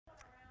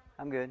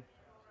I'm good,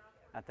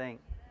 I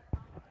think.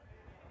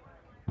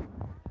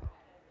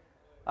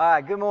 All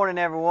right, good morning,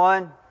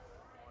 everyone.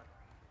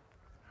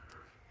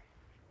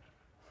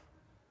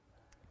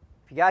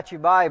 If you got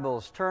your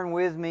Bibles, turn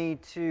with me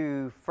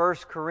to 1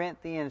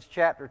 Corinthians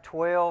chapter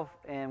 12,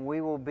 and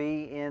we will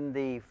be in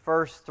the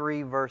first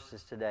 3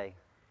 verses today.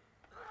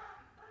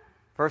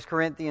 1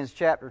 Corinthians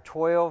chapter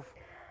 12,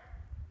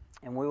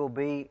 and we will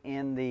be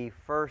in the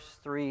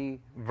first 3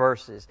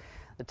 verses.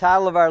 The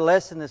title of our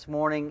lesson this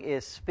morning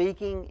is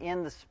Speaking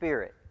in the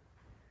Spirit.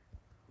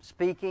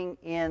 Speaking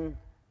in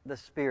the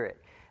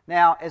Spirit.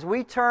 Now, as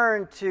we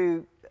turn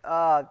to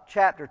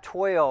chapter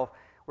 12,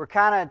 we're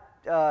kind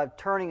of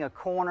turning a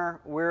corner.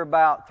 We're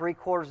about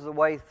 3/4 of the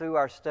way through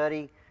our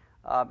study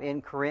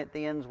in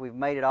Corinthians. We've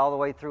made it all the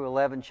way through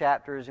 11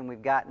 chapters, and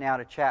we've got now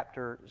to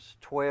chapters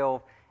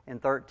 12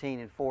 and 13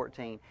 and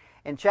 14.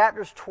 And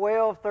chapters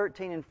 12,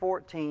 13, and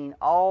 14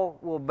 all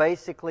will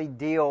basically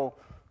deal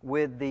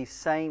with the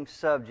same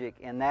subject,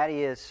 and that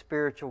is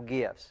spiritual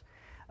gifts.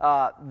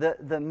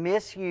 The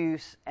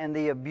misuse and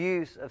the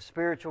abuse of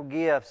spiritual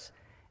gifts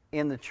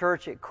in the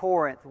church at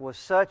Corinth was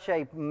such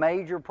a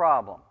major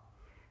problem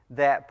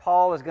that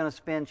Paul is going to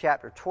spend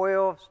chapter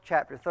 12,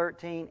 chapter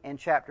 13, and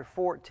chapter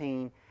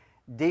 14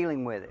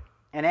 dealing with it.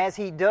 And as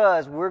he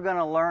does, we're going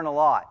to learn a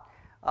lot.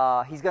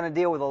 He's going to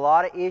deal with a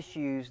lot of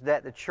issues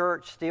that the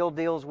church still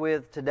deals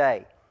with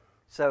today.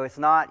 So it's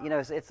not,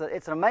 it's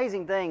an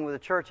amazing thing with the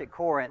church at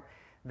Corinth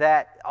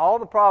that all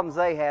the problems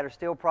they had are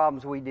still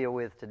problems we deal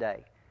with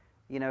today.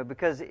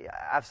 Because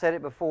I've said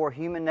it before,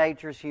 human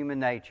nature is human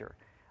nature.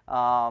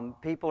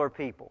 People are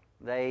people.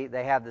 They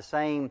have the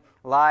same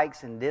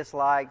likes and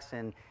dislikes,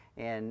 and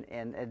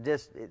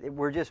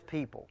we're just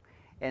people.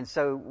 And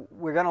so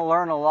we're going to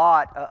learn a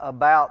lot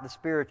about the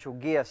spiritual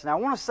gifts. And I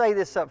want to say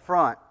this up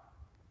front.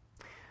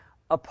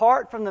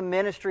 Apart from the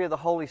ministry of the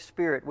Holy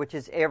Spirit, which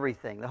is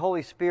everything, the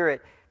Holy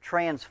Spirit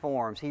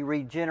transforms, He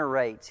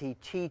regenerates, He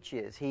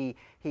teaches, He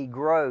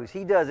grows.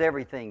 He does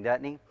everything,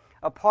 doesn't He?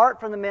 Apart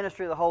from the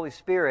ministry of the Holy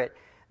Spirit,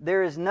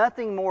 there is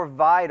nothing more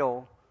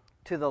vital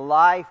to the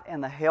life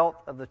and the health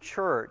of the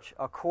church,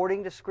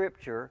 according to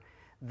Scripture,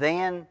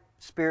 than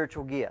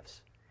spiritual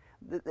gifts.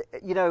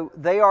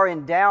 They are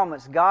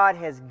endowments. God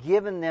has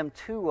given them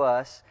to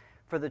us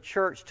for the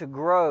church to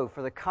grow,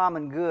 for the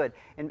common good.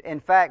 In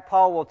fact,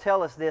 Paul will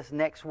tell us this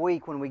next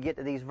week when we get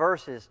to these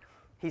verses.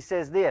 He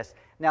says this,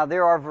 "Now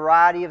there are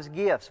variety of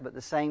gifts, but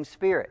the same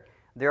Spirit.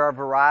 There are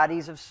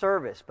varieties of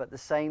service, but the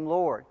same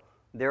Lord.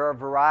 There are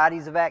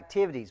varieties of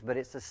activities, but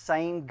it's the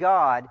same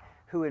God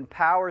who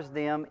empowers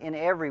them in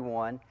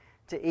everyone.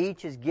 To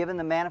each is given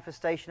the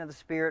manifestation of the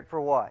Spirit for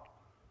what?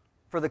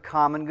 For the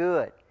common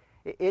good."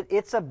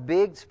 It's a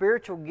big,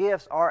 spiritual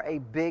gifts are a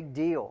big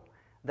deal.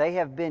 They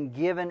have been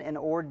given and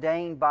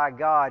ordained by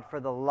God for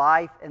the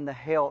life and the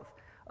health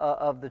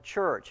of the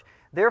church.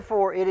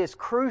 Therefore, it is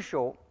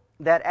crucial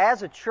that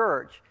as a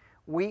church,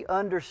 we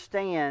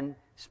understand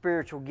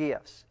spiritual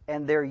gifts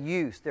and their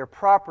use, their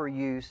proper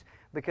use,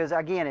 because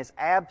again, it's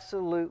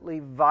absolutely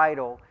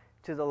vital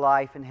to the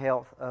life and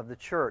health of the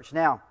church.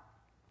 Now,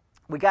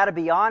 we got to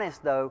be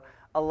honest though,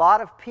 a lot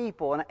of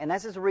people, and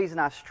this is the reason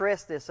I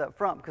stress this up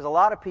front, because a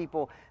lot of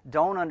people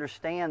don't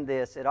understand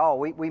this at all.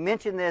 We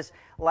mentioned this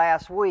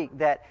last week,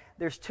 that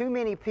there's too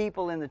many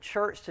people in the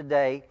church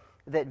today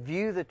that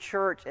view the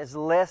church as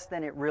less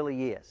than it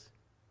really is.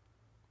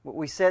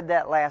 We said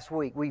that last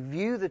week. We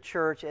view the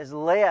church as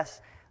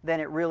less than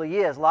it really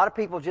is. A lot of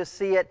people just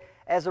see it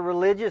as a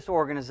religious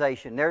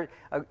organization.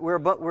 We're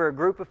a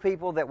group of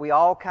people that we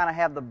all kind of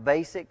have the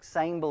basic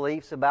same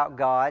beliefs about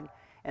God,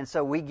 and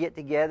so we get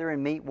together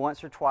and meet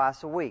once or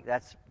twice a week.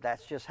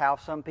 That's just how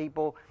some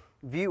people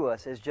view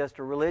us, as just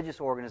a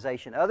religious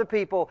organization. Other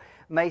people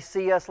may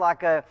see us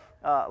like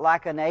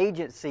an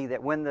agency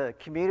that when the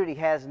community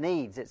has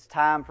needs, it's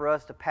time for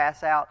us to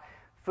pass out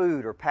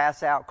food or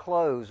pass out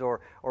clothes or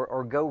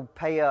go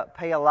pay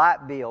a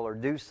light bill or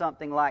do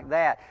something like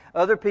that.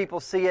 Other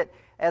people see it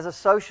as a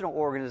social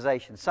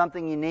organization,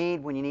 something you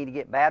need when you need to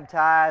get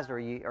baptized or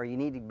you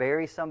need to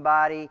bury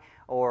somebody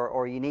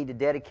or you need to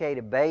dedicate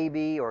a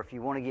baby, or if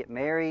you want to get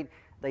married,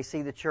 they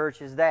see the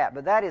church as that.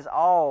 But that is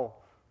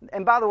all,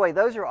 and by the way,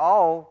 those are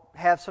all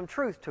have some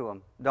truth to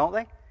them, don't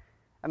they?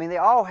 I mean, they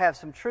all have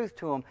some truth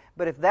to them,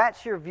 but if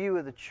that's your view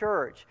of the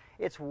church,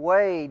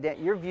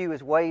 your view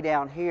is way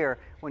down here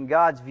when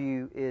God's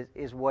view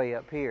is way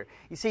up here.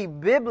 You see,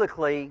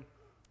 biblically,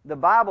 the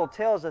Bible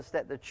tells us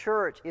that the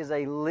church is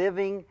a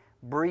living,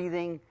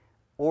 breathing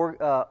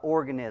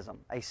organism,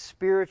 a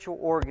spiritual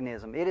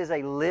organism. It is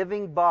a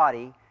living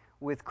body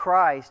with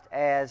Christ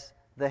as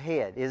the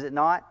head, is it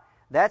not?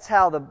 That's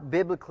how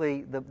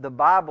biblically the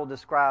Bible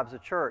describes the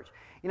church.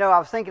 I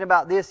was thinking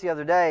about this the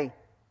other day.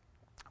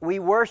 We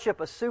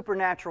worship a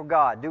supernatural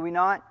God, do we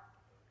not?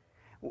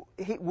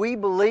 We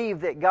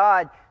believe that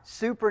God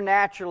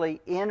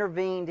supernaturally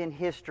intervened in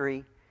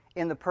history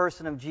in the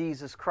person of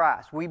Jesus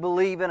Christ. We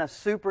believe in a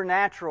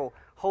supernatural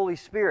Holy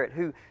Spirit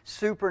who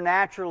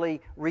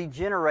supernaturally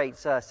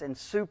regenerates us and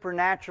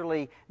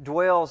supernaturally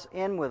dwells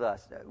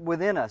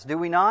within us. Do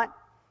we not?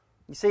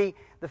 You see,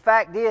 the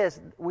fact is,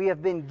 we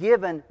have been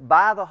given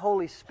by the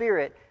Holy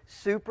Spirit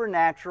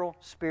supernatural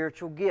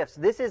spiritual gifts.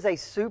 This is a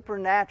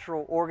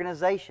supernatural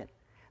organization.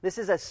 This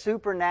is a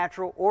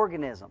supernatural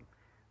organism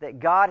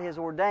that God has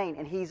ordained,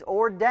 and He's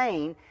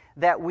ordained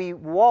that we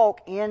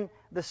walk in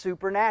the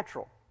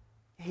supernatural.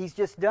 He's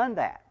just done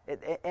that.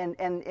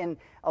 And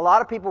a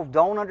lot of people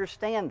don't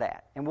understand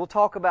that, and we'll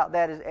talk about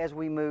that as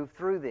we move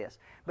through this.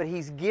 But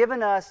He's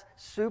given us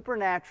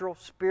supernatural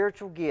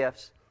spiritual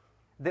gifts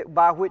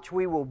by which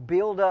we will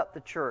build up the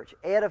church,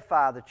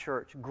 edify the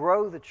church,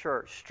 grow the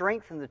church,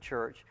 strengthen the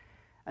church,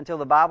 until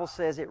the Bible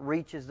says it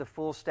reaches the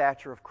full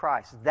stature of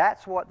Christ.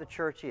 That's what the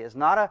church is.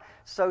 Not a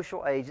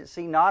social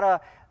agency, not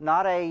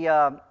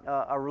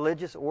a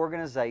religious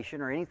organization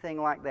or anything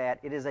like that.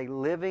 It is a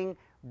living,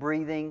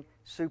 breathing,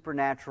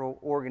 supernatural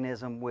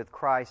organism with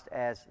Christ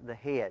as the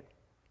head.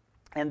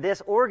 And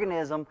this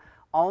organism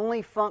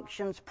only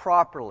functions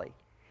properly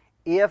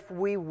if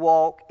we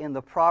walk in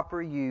the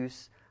proper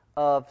use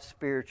of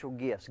spiritual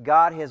gifts.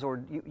 God has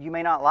ordained. You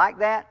may not like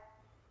that.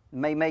 It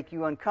may make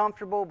you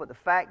uncomfortable, but the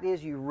fact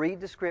is, you read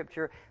the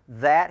Scripture,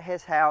 that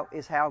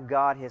is how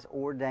God has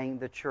ordained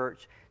the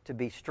church to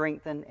be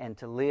strengthened and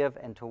to live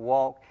and to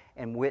walk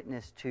and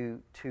witness to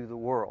the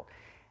world.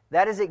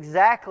 That is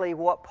exactly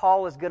what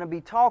Paul is going to be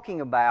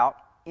talking about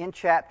in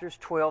chapters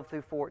 12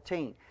 through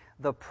 14.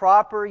 The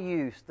proper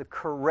use, the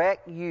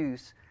correct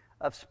use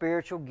of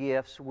spiritual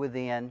gifts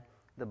within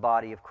the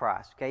body of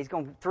Christ. Okay, he's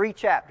going 3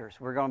 chapters.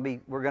 We're going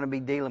to be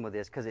dealing with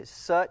this because it's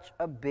such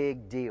a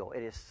big deal.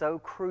 It is so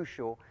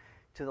crucial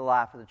to the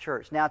life of the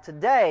church. Now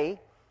today,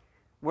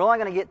 we're only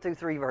going to get through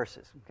 3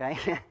 verses.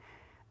 Okay.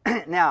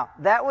 Now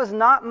that was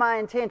not my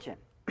intention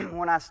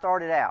when I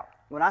started out.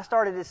 When I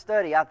started this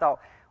study, I thought,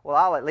 well,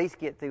 I'll at least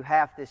get through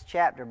half this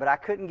chapter, but I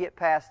couldn't get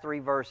past 3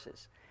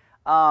 verses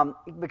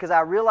because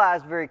I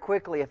realized very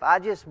quickly if I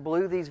just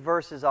blew these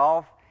verses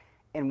off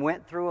and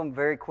went through them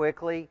very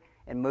quickly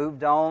and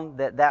moved on,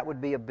 that would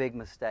be a big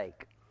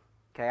mistake.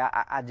 Okay,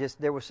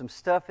 there was some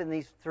stuff in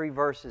these 3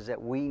 verses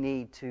that we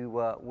need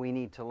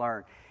to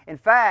learn. In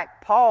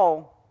fact,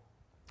 Paul,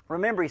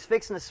 remember, he's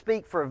fixing to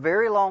speak for a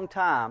very long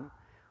time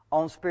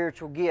on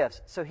spiritual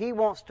gifts. So he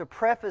wants to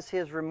preface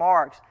his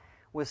remarks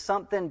with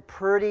something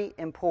pretty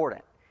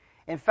important.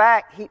 In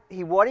fact,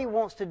 what he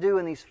wants to do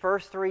in these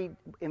first 3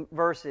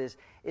 verses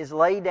is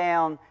lay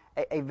down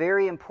a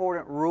very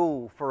important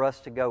rule for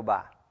us to go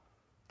by.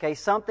 Okay,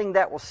 something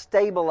that will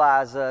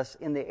stabilize us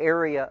in the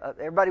area of,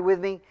 everybody with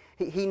me?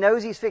 He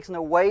knows he's fixing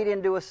to wade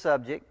into a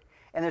subject,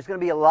 and there's going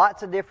to be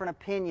lots of different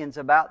opinions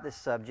about this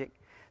subject.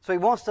 So he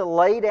wants to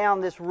lay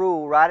down this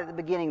rule right at the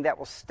beginning that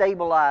will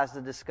stabilize the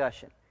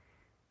discussion.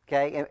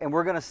 Okay, and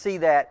we're going to see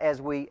that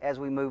as we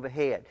move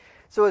ahead.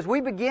 So as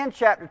we begin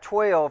chapter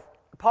 12,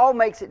 Paul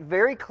makes it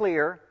very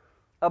clear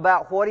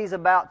about what he's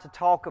about to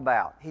talk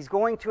about. He's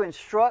going to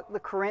instruct the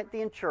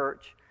Corinthian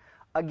church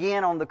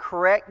again on the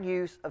correct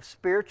use of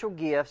spiritual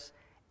gifts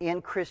in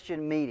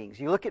Christian meetings.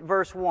 You look at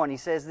verse 1, he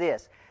says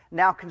this,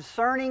 "Now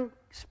concerning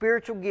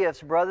spiritual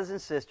gifts, brothers and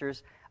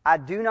sisters, I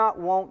do not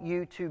want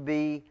you to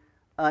be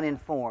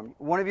uninformed."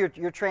 One of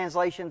your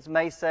translations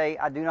may say,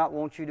 "I do not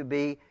want you to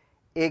be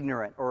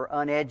ignorant or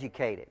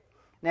uneducated."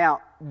 Now,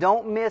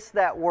 don't miss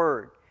that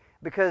word,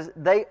 because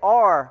they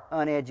are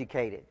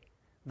uneducated.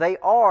 They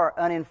are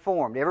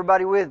uninformed.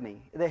 Everybody with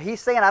me?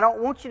 He's saying, I don't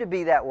want you to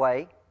be that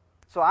way.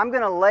 So I'm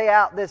going to lay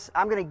out this,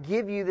 I'm going to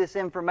give you this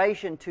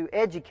information to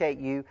educate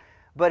you,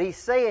 but he's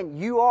saying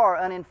you are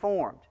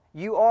uninformed.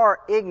 You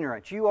are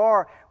ignorant. You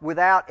are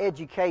without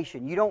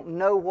education. You don't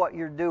know what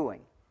you're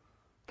doing.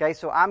 Okay,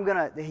 so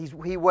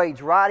he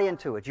wades right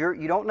into it.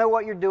 You don't know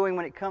what you're doing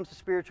when it comes to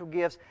spiritual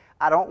gifts.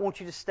 I don't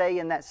want you to stay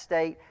in that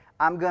state.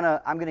 I'm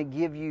gonna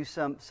give you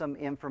some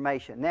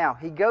information. Now,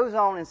 he goes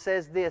on and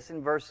says this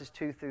in verses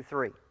 2 through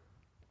 3.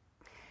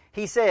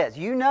 He says,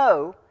 "You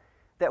know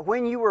that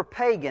when you were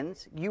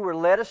pagans, you were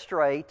led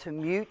astray to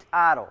mute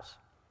idols,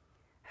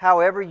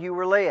 however you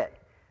were led.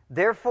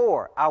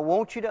 Therefore, I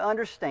want you to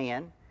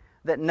understand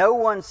that no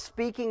one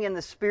speaking in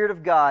the Spirit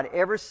of God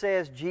ever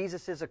says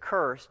Jesus is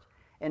accursed,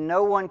 and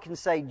no one can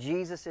say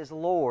Jesus is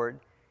Lord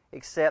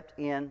except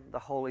in the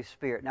Holy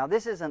Spirit." Now,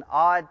 this is an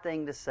odd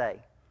thing to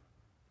say.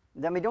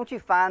 I mean, don't you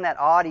find that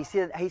odd? He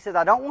says,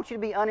 I don't want you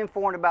to be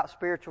uninformed about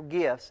spiritual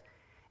gifts.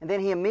 And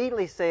then he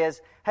immediately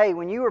says, hey,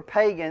 when you were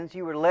pagans,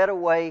 you were led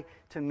away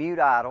to mute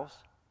idols.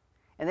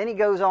 And then he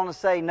goes on to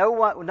say, no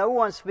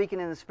one speaking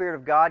in the Spirit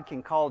of God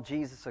can call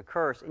Jesus a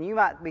curse. And you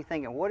might be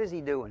thinking, what is he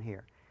doing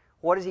here?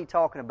 What is he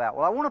talking about?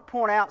 Well, I want to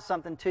point out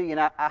something to you, and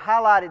I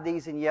highlighted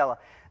these in yellow.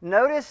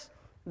 Notice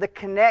the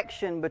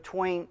connection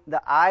between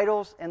the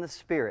idols and the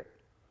Spirit.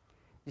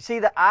 You see,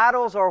 the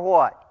idols are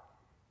what?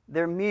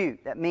 They're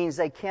mute. That means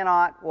they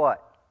cannot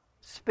what?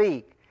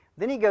 Speak.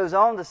 Then he goes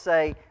on to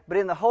say, but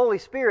in the Holy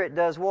Spirit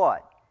does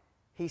what?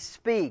 He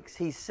speaks,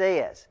 he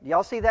says. Do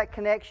y'all see that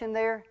connection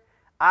there?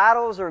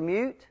 Idols are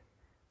mute.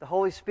 The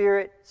Holy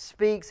Spirit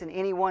speaks, and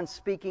anyone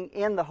speaking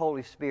in the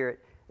Holy Spirit.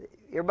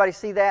 Everybody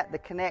see that? The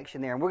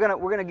connection there. And we're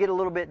gonna get a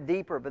little bit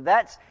deeper, but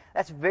that's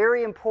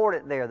very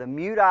important there. The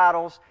mute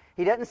idols.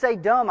 He doesn't say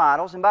dumb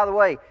idols. And by the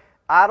way,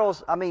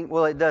 idols,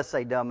 it does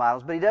say dumb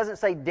idols, but he doesn't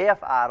say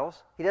deaf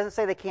idols. He doesn't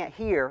say they can't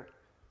hear.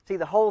 See,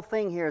 the whole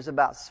thing here is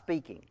about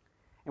speaking.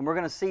 And we're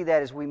going to see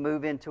that as we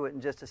move into it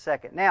in just a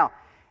second. Now,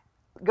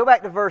 go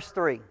back to verse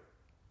 3.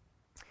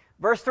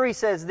 Verse 3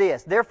 says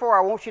this, "Therefore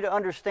I want you to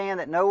understand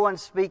that no one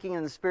speaking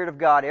in the Spirit of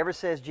God ever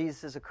says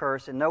Jesus is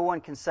accursed, and no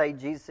one can say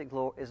Jesus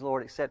is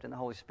Lord except in the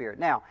Holy Spirit."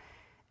 Now,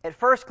 at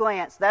first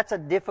glance, that's a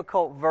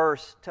difficult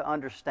verse to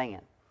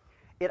understand.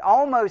 It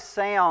almost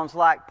sounds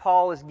like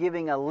Paul is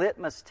giving a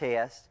litmus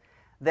test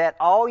that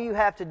all you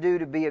have to do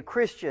to be a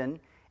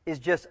Christian is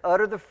just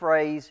utter the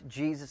phrase,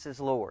 Jesus is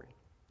Lord.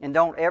 And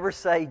don't ever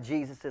say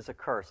Jesus is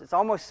accursed. It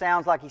almost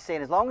sounds like he's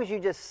saying, as long as you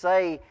just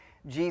say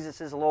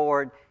Jesus is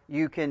Lord,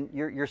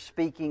 you're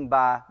speaking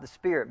by the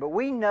Spirit. But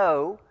we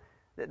know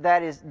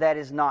that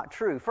is not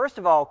true. First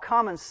of all,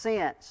 common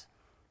sense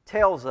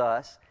tells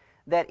us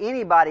that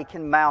anybody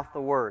can mouth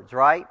the words,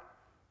 right?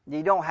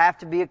 You don't have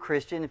to be a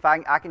Christian. If I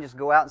can just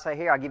go out and say,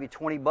 "Here, I'll give you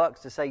 $20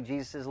 to say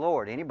Jesus is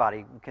Lord."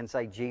 Anybody can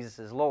say Jesus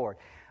is Lord.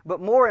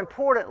 But more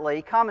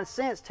importantly, common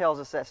sense tells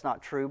us that's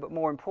not true, but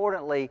more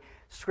importantly,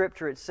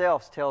 Scripture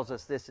itself tells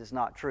us this is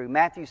not true.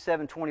 Matthew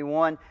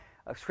 7:21,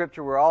 a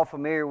Scripture we're all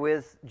familiar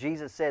with,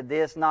 Jesus said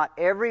this, not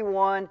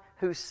everyone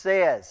who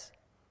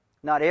speaks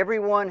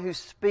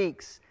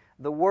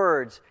the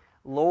words,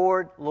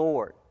 "Lord,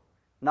 Lord,"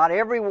 not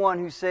everyone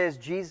who says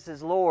Jesus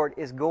is Lord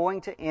is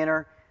going to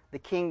enter the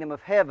kingdom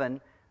of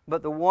heaven,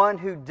 but the one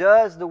who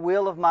does the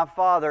will of my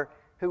Father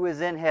who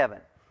is in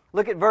heaven.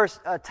 Look at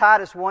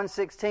Titus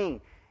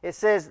 1:16. It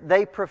says,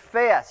 they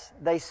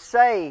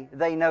say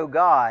they know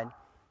God,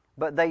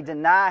 but they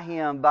deny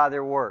Him by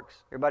their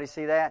works. Everybody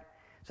see that?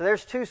 So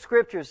there's two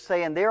Scriptures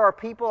saying there are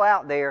people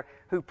out there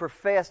who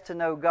profess to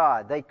know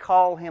God. They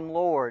call Him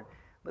Lord,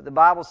 but the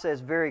Bible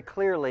says very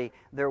clearly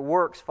their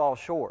works fall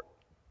short.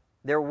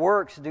 Their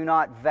works do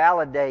not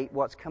validate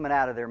what's coming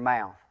out of their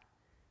mouth.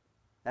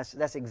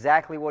 That's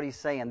exactly what he's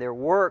saying. Their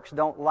works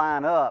don't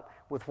line up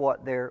with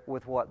what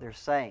they're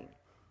saying.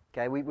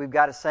 Okay, we've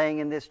got a saying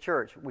in this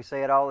church. We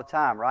say it all the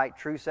time, right?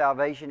 True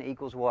salvation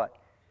equals what?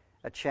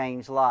 A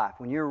changed life.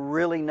 When you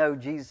really know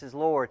Jesus is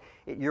Lord,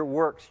 your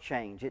works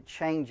change. It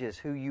changes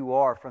who you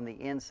are from the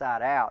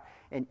inside out,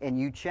 and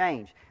you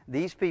change.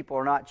 These people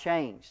are not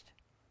changed.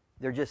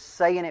 They're just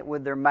saying it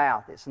with their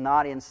mouth. It's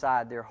not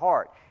inside their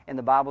heart. And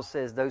the Bible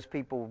says those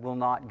people will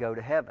not go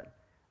to heaven.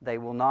 They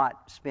will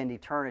not spend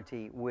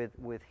eternity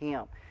with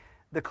Him.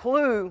 The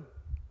clue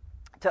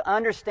to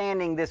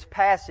understanding this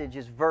passage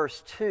is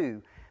verse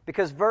 2,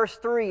 because verse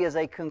 3 is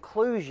a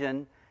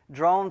conclusion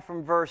drawn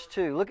from verse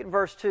 2. Look at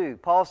verse 2.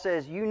 Paul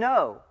says, "You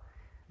know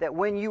that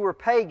when you were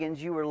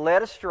pagans, you were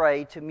led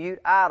astray to mute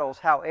idols,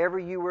 however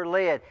you were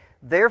led.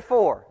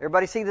 Therefore,"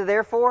 everybody see the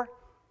therefore?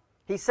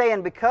 He's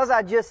saying, because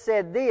I just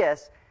said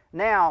this,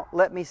 now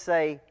let me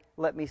say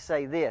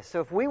this.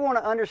 So if we want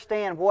to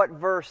understand what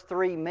verse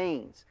 3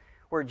 means,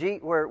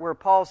 where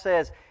Paul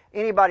says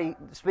anybody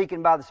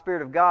speaking by the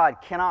Spirit of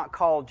God cannot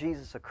call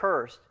Jesus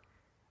accursed,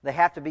 they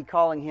have to be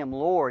calling Him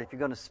Lord if you're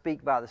going to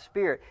speak by the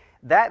Spirit.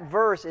 That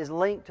verse is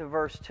linked to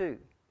verse 2,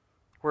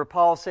 where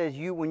Paul says,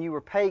 when you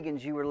were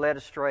pagans, you were led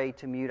astray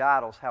to mute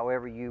idols,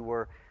 however you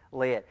were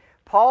led.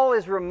 Paul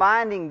is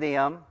reminding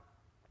them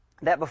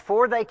that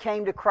before they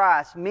came to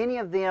Christ, many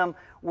of them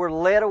were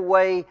led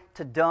away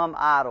to dumb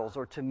idols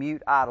or to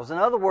mute idols. In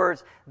other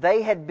words,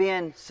 they had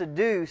been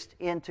seduced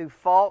into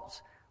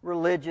false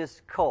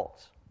religious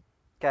cults.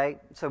 Okay?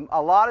 So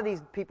a lot of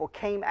these people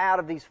came out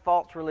of these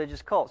false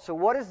religious cults. So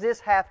what does this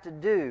have to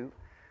do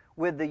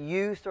with the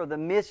use or the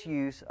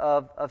misuse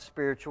of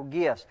spiritual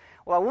gifts?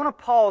 Well, I want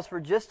to pause for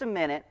just a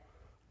minute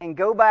and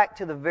go back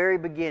to the very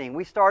beginning.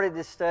 We started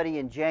this study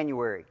in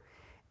January.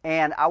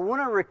 And I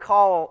want to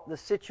recall the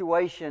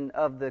situation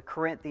of the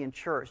Corinthian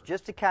church,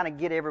 just to kind of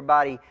get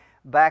everybody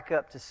back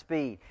up to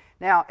speed.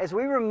 Now, as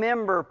we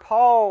remember,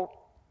 Paul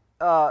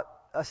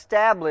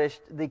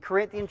established the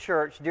Corinthian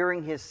church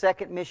during his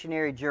second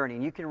missionary journey.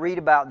 And you can read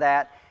about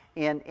that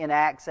in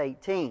Acts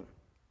 18.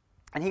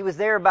 And he was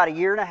there about a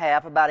year and a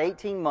half, about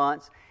 18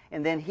 months,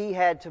 and then he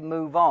had to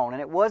move on.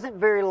 And it wasn't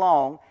very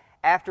long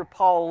after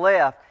Paul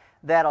left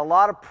that a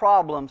lot of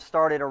problems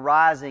started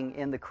arising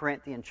in the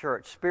Corinthian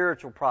church.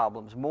 Spiritual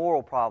problems,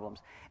 moral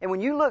problems. And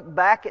when you look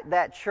back at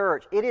that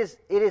church, it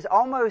is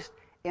almost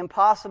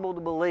impossible to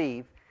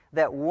believe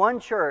that one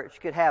church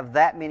could have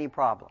that many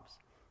problems.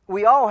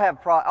 We all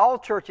have all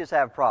churches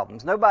have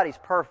problems. Nobody's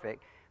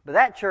perfect. But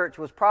that church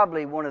was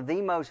probably one of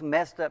the most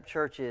messed up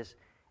churches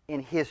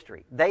in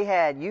history. They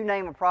had, you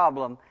name a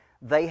problem,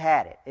 they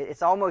had it.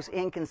 It's almost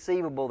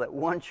inconceivable that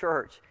one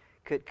church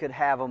could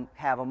have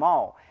them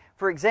all.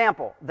 For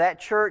example, that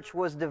church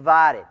was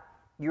divided.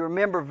 You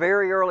remember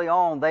very early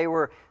on, they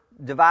were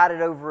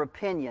divided over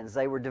opinions.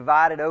 They were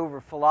divided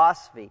over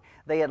philosophy.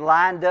 They had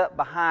lined up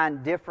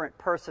behind different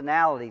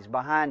personalities,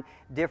 behind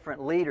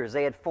different leaders.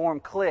 They had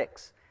formed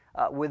cliques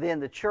within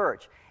the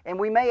church. And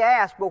we may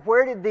ask, well,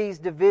 where did these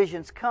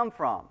divisions come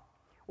from?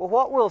 Well,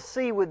 what we'll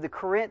see with the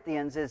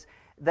Corinthians is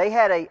they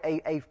had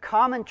a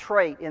common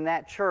trait in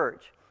that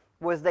church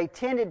was they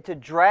tended to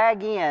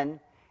drag in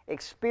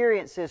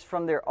experiences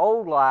from their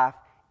old life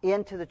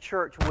into the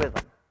church with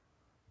them.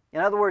 In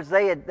other words,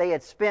 they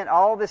had spent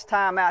all this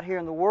time out here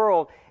in the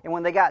world, and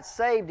when they got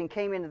saved and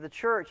came into the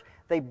church,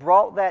 they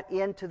brought that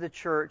into the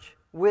church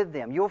with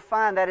them. You'll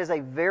find that is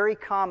a very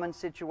common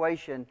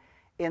situation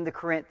in the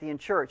Corinthian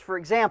church. For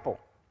example,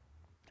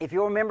 if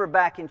you'll remember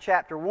back in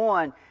chapter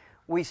 1,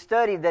 we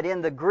studied that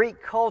in the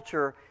Greek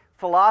culture,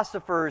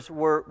 philosophers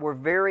were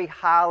very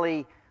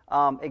highly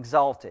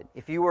exalted.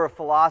 If you were a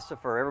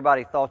philosopher,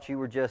 everybody thought you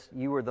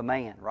were the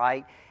man,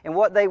 right? And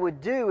what they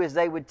would do is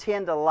they would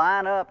tend to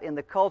line up in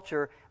the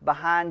culture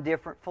behind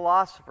different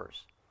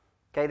philosophers.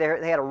 Okay,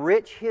 they had a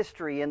rich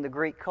history in the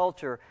Greek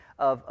culture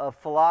of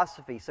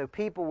philosophy. So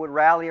people would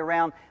rally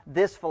around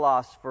this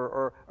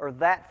philosopher or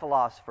that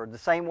philosopher, the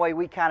same way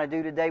we kind of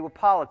do today with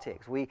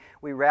politics. We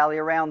rally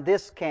around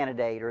this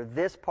candidate or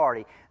this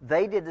party.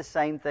 They did the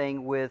same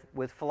thing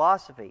with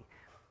philosophy.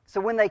 So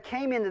when they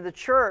came into the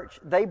church,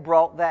 they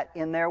brought that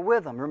in there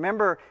with them.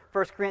 Remember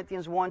 1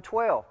 Corinthians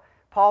 1:12.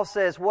 Paul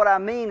says, what I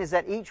mean is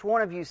that each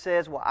one of you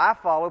says, well, I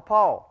follow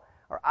Paul,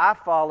 or I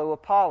follow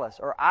Apollos,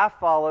 or I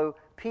follow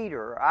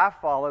Peter, or I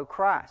follow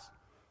Christ.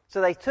 So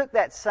they took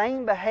that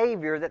same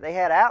behavior that they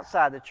had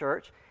outside the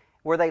church,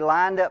 where they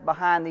lined up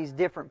behind these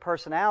different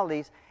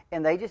personalities,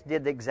 and they just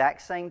did the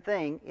exact same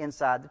thing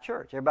inside the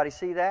church. Everybody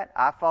see that?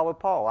 I follow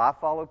Paul, I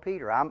follow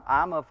Peter,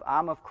 I'm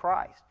of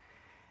Christ.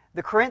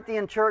 The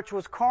Corinthian church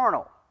was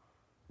carnal.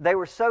 They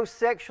were so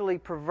sexually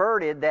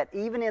perverted that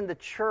even in the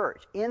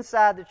church,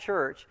 inside the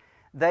church,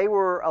 they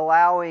were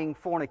allowing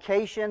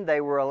fornication,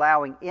 they were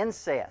allowing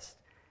incest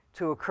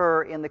to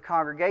occur in the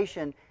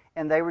congregation,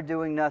 and they were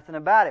doing nothing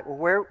about it.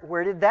 Well,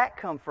 where did that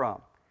come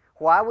from?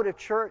 Why would a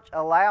church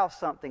allow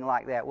something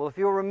like that? Well, if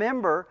you'll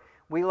remember,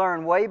 we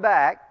learned way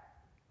back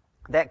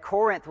that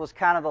Corinth was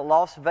kind of the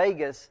Las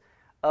Vegas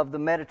of the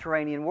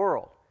Mediterranean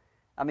world.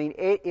 I mean,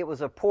 it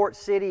was a port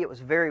city. It was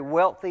very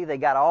wealthy. They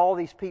got all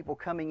these people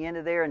coming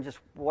into there, and just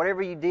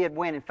whatever you did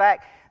went. In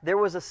fact, there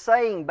was a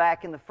saying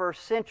back in the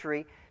first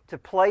century, to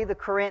play the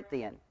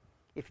Corinthian.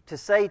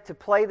 To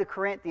play the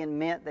Corinthian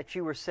meant that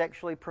you were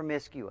sexually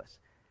promiscuous.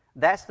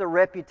 That's the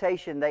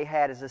reputation they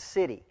had as a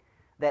city,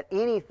 that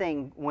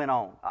anything went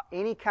on.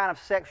 Any kind of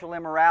sexual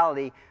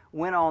immorality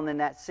went on in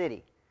that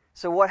city.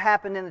 So what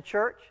happened in the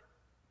church?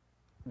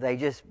 They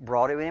just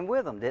brought it in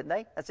with them, didn't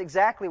they? That's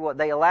exactly what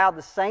they allowed.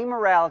 The same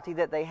morality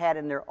that they had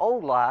in their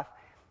old life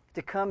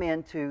to come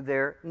into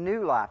their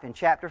new life. In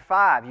chapter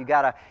 5, you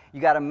got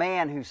a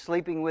man who's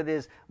sleeping with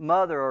his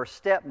mother or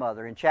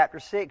stepmother. In chapter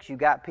 6, you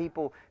got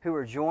people who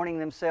are joining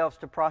themselves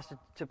to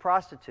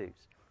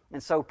prostitutes.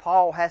 And so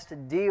Paul has to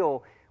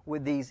deal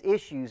with these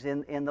issues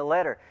in the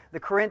letter. The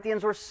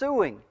Corinthians were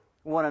suing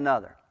one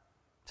another.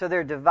 So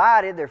they're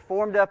divided, they're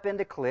formed up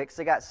into cliques,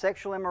 they got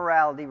sexual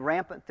immorality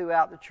rampant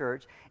throughout the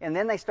church, and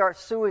then they start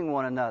suing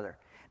one another.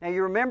 Now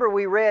you remember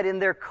we read in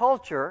their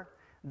culture,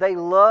 they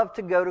loved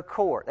to go to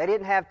court. They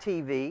didn't have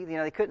TV,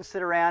 they couldn't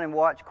sit around and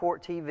watch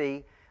court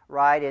TV,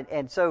 right?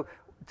 And so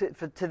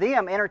to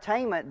them,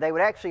 entertainment, they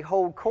would actually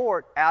hold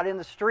court out in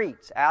the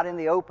streets, out in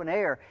the open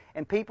air,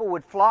 and people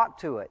would flock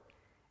to it.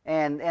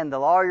 And the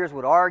lawyers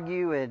would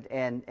argue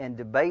and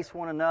debase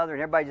one another,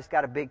 and everybody just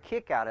got a big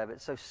kick out of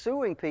it. So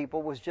suing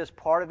people was just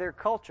part of their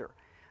culture,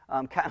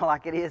 kind of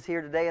like it is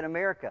here today in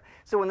America.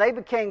 So when they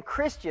became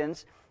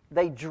Christians,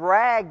 they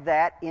dragged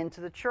that into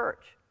the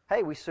church.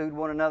 Hey, we sued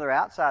one another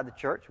outside the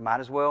church,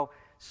 might as well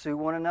sue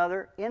one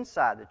another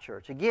inside the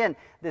church. Again,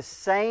 this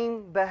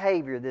same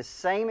behavior, this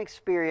same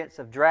experience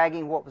of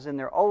dragging what was in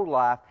their old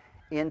life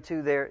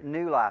into their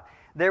new life.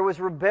 There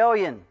was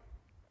rebellion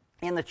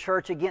in the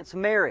church against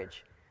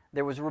marriage.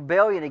 There was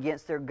rebellion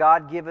against their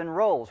God-given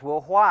roles.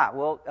 Well, why?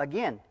 Well,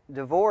 again,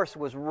 divorce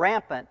was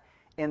rampant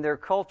in their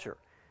culture.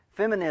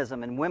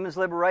 Feminism and women's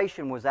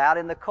liberation was out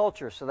in the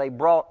culture, so they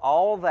brought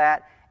all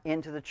that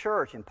into the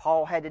church, and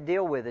Paul had to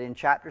deal with it in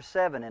chapter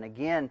 7 and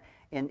again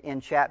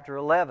in chapter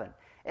 11.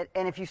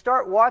 And if you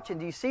start watching,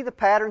 do you see the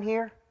pattern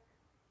here?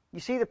 You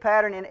see the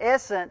pattern? In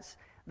essence,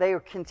 they are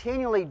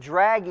continually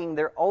dragging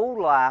their old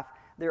life,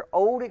 their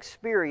old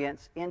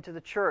experience into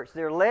the church.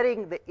 They're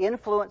letting the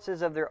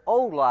influences of their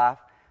old life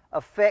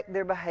affect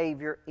their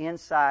behavior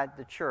inside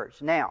the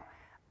church. Now,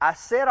 I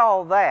said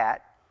all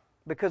that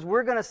because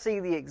we're going to see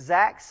the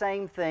exact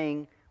same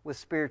thing with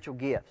spiritual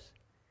gifts.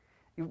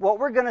 What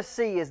we're going to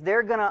see is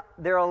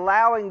they're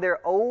allowing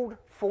their old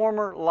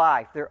former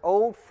life, their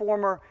old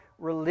former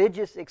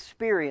religious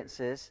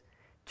experiences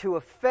to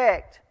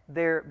affect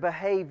their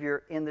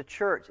behavior in the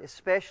church,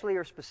 especially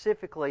or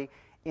specifically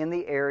in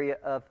the area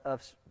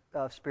of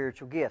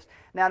spiritual gifts.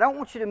 Now, I don't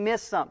want you to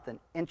miss something.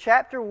 In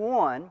chapter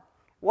 1,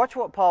 watch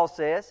what Paul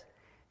says.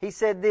 He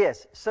said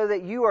this, so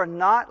that you are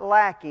not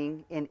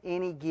lacking in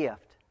any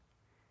gift.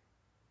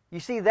 You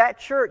see, that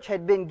church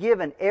had been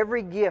given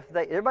every gift.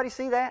 Everybody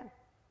see that?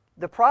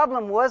 The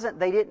problem wasn't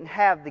they didn't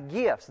have the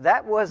gifts.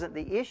 That wasn't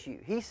the issue.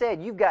 He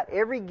said you've got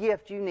every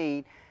gift you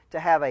need to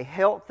have a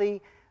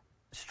healthy,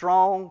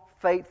 strong,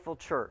 faithful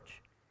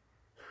church.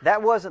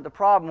 That wasn't the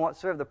problem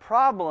whatsoever. The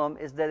problem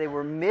is that they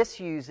were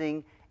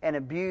misusing and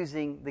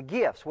abusing the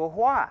gifts. Well,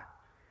 why?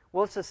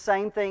 Well, it's the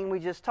same thing we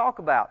just talked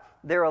about.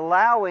 They're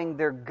allowing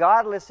their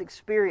godless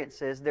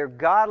experiences, their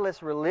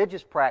godless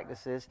religious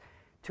practices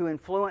to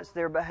influence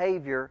their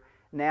behavior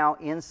now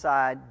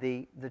inside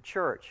the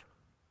church.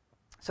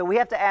 So we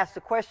have to ask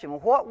the question, well,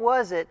 what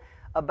was it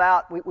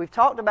about, we've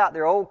talked about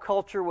their old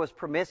culture was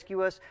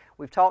promiscuous.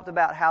 We've talked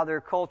about how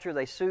their culture,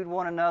 they sued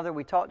one another.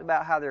 We talked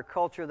about how their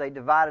culture, they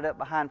divided up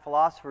behind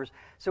philosophers.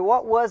 So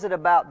what was it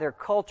about their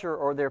culture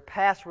or their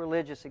past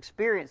religious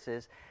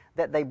experiences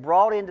that they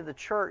brought into the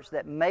church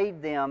that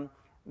made them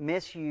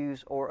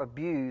misuse or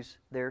abuse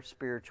their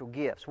spiritual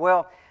gifts?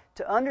 Well,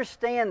 to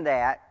understand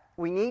that,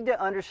 we need to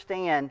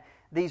understand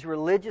these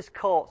religious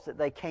cults that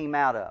they came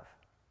out of.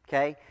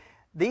 Okay?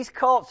 These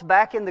cults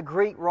back in the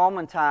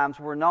Greek-Roman times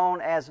were known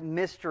as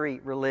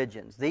mystery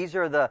religions. These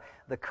are the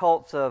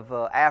cults of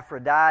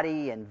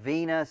Aphrodite and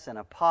Venus and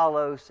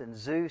Apollos and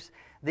Zeus.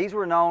 These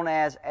were known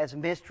as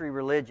mystery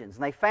religions.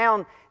 And they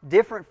found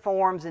different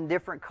forms in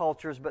different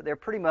cultures, but they're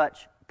pretty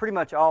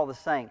much all the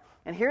same.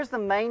 And here's the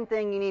main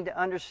thing you need to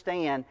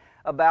understand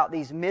about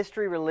these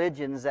mystery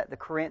religions that the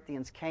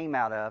Corinthians came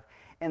out of,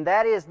 and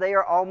that is they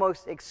are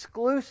almost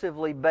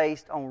exclusively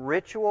based on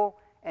ritual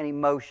and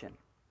emotion.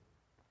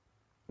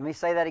 Let me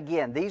say that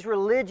again. These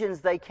religions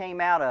they came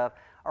out of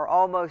are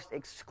almost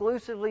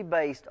exclusively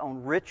based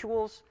on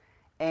rituals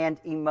and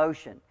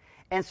emotion.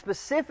 And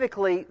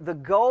specifically, the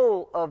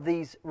goal of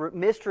these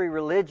mystery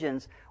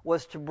religions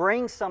was to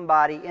bring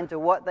somebody into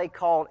what they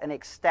called an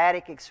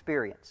ecstatic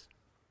experience.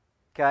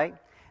 Okay?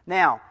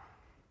 Now,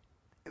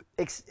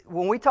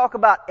 when we talk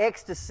about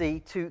ecstasy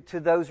to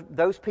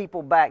those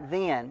people back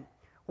then,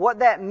 what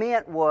that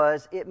meant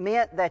was, it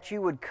meant that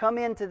you would come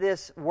into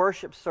this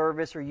worship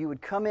service, or you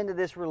would come into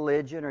this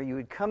religion, or you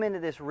would come into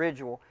this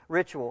ritual,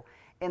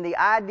 and the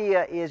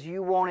idea is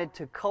you wanted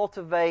to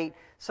cultivate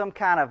some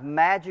kind of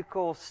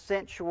magical,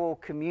 sensual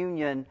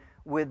communion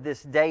with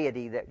this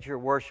deity that you're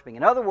worshiping.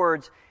 In other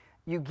words,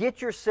 you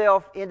get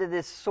yourself into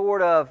this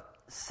sort of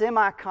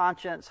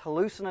semi-conscious,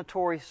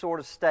 hallucinatory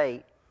sort of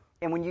state,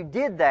 and when you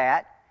did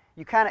that,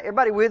 you kind of,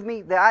 everybody with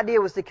me? The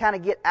idea was to kind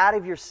of get out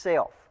of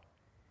yourself.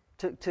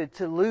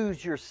 To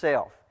lose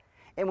yourself,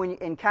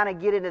 and kind of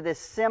get into this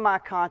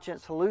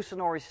semi-conscious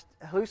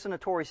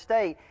hallucinatory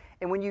state.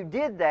 And when you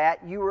did that,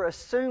 you were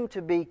assumed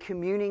to be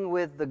communing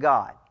with the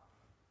God.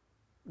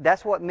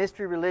 That's what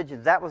mystery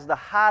religions. That was the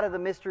height of the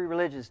mystery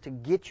religions, to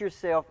get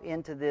yourself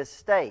into this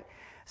state.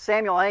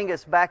 Samuel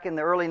Angus, back in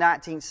the early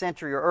 19th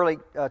century or early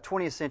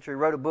 20th century,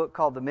 wrote a book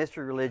called The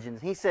Mystery Religions.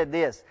 He said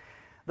this: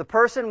 the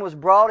person was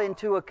brought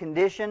into a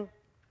condition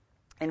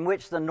in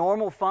which the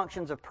normal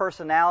functions of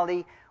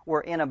personality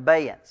were in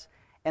abeyance,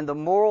 and the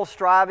moral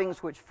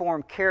strivings which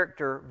form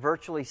character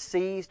virtually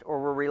ceased or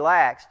were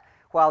relaxed,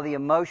 while the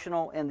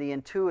emotional and the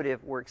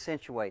intuitive were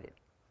accentuated.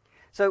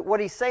 So what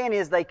he's saying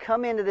is they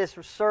come into this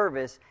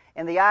service,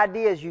 and the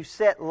idea is you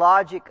set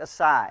logic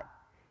aside,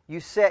 you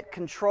set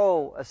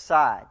control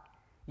aside,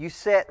 you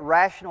set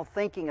rational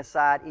thinking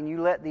aside, and you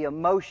let the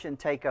emotion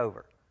take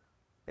over.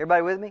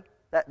 Everybody with me?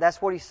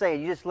 That's what he's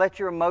saying. You just let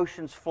your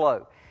emotions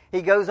flow.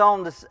 He goes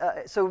on to...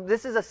 so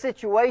this is a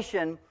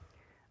situation,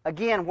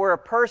 again, where a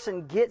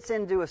person gets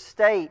into a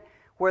state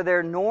where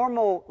their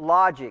normal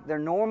logic, their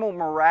normal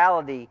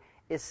morality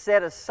is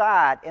set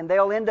aside, and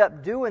they'll end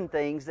up doing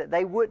things that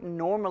they wouldn't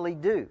normally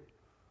do.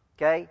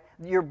 Okay?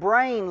 Your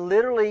brain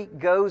literally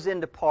goes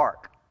into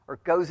park, or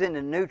goes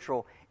into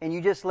neutral, and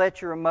you just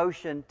let your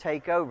emotion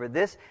take over.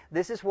 This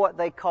is what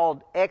they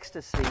called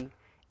ecstasy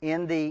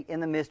in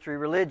the mystery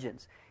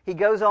religions. He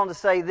goes on to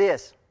say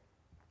this: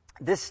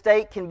 this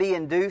state can be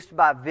induced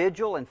by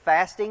vigil and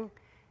fasting,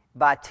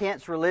 by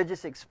tense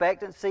religious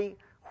expectancy,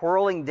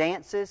 whirling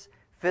dances,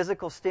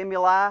 physical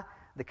stimuli,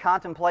 the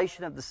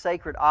contemplation of the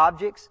sacred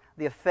objects,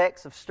 the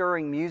effects of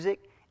stirring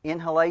music,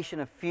 inhalation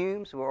of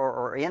fumes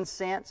or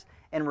incense,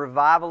 and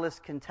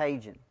revivalist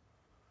contagion.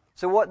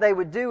 So what they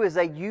would do is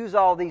they'd use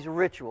all these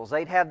rituals.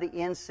 They'd have the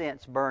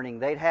incense burning.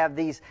 They'd have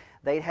these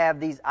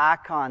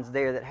icons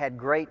there that had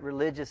great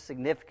religious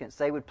significance.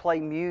 They would play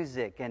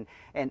music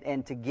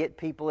and to get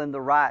people in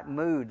the right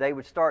mood. They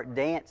would start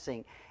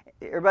dancing.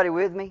 Everybody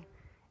with me?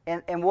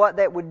 And what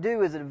that would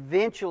do is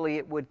eventually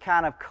it would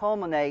kind of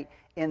culminate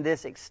in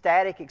this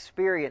ecstatic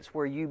experience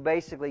where you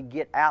basically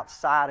get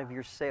outside of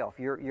yourself.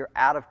 You're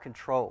out of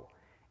control.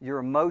 Your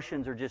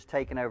emotions are just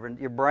taken over.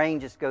 Your brain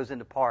just goes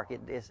into park.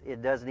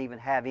 It doesn't even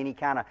have any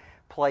kind of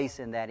place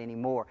in that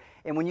anymore.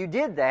 And when you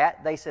did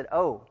that, they said,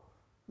 oh,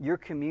 you're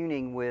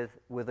communing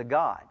with a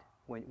God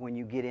when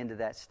you get into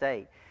that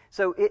state.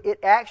 So it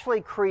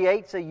actually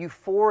creates a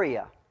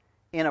euphoria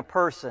in a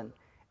person.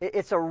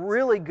 It's a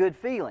really good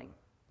feeling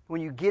when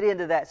you get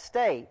into that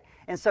state.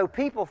 And so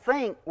people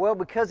think, well,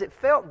 because it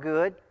felt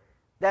good,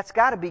 that's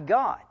got to be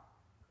God.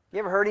 You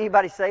ever heard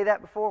anybody say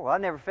that before? Well, I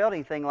never felt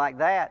anything like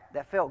that.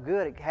 That felt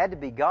good. It had to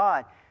be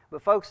God.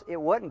 But folks,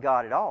 it wasn't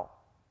God at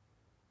all.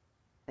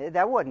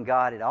 That wasn't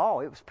God at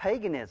all. It was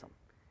paganism.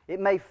 It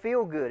may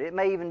feel good. It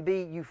may even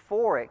be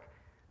euphoric.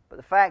 But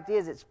the fact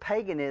is, it's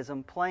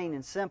paganism, plain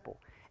and simple.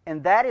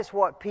 And that is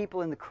what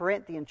people in the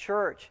Corinthian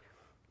church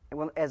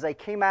as they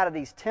came out of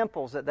these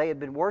temples that they had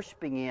been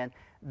worshiping in,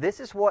 this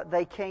is what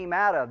they came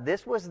out of.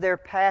 This was their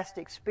past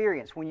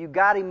experience. When you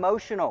got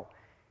emotional,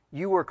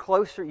 you were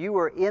closer, you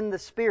were in the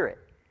Spirit.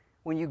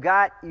 When you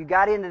got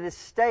into this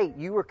state,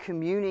 you were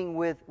communing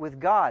with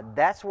God.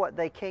 That's what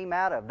they came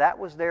out of. That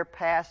was their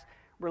past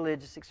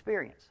religious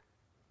experience.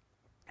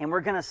 And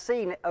we're going to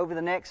see over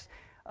the next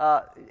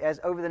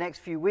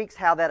few weeks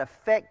how that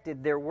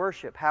affected their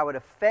worship, how it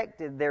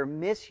affected their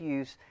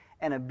misuse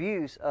and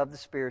abuse of the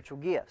spiritual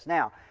gifts.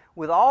 Now,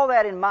 with all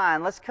that in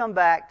mind, let's come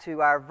back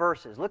to our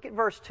verses. Look at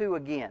verse 2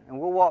 again, and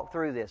we'll walk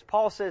through this.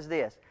 Paul says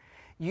this,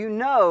 "You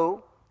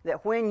know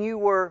that when you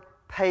were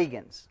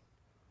pagans."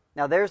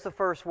 Now, there's the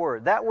first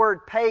word. That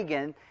word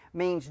pagan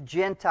means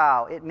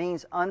Gentile. It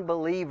means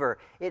unbeliever.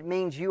 It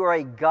means you are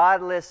a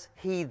godless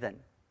heathen.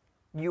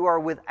 You are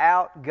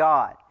without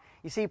God.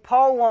 You see,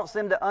 Paul wants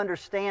them to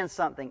understand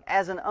something.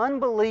 As an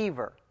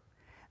unbeliever,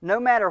 no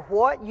matter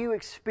what you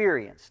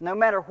experienced, no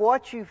matter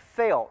what you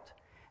felt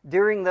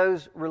during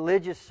those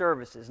religious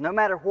services, no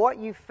matter what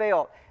you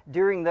felt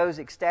during those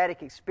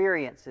ecstatic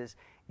experiences,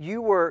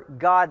 you were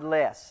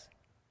godless.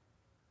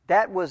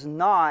 That was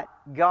not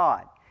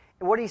God.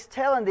 And what he's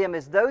telling them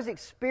is those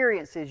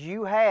experiences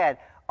you had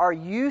are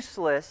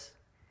useless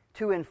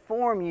to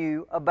inform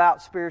you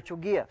about spiritual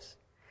gifts.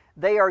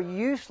 They are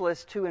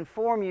useless to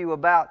inform you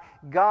about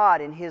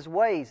God and His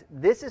ways.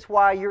 This is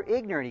why you're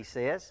ignorant, he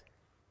says.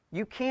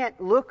 You can't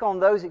look on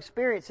those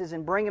experiences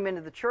and bring them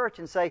into the church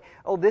and say,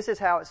 oh, this is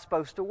how it's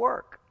supposed to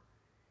work.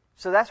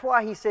 So that's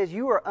why he says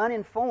you are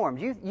uninformed.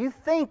 You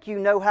think you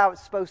know how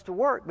it's supposed to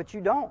work, but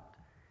you don't.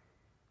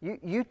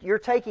 You're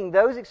taking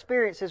those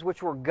experiences,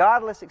 which were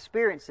godless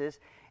experiences,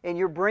 and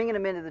you're bringing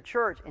them into the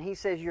church. And he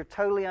says you're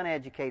totally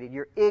uneducated.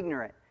 You're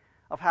ignorant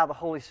of how the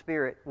Holy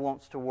Spirit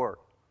wants to work.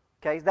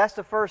 Okay, that's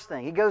the first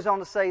thing. He goes on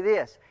to say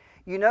this.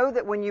 You know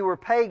that when you were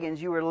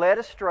pagans, you were led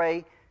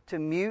astray to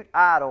mute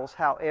idols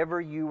however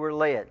you were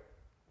led.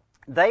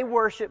 They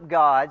worshiped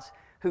gods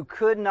who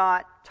could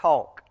not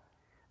talk.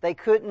 They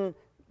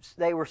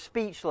were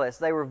speechless.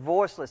 They were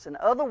voiceless. In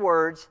other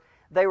words,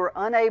 they were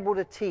unable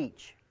to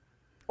teach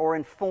or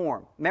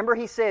inform. Remember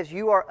he says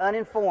you are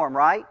uninformed,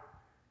 right?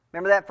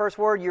 Remember that first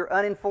word, you're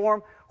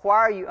uninformed? Why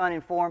are you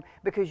uninformed?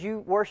 Because you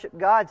worship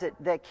gods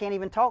that can't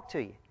even talk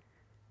to you.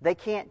 They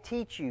can't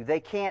teach you. They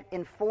can't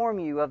inform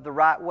you of the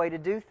right way to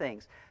do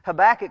things.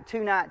 Habakkuk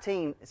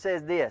 2:19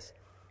 says this,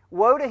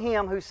 "Woe to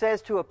him who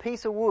says to a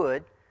piece of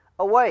wood,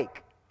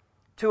 awake,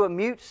 to a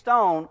mute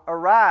stone,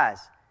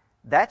 arise."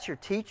 That's your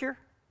teacher,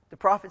 the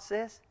prophet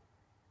says.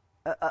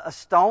 A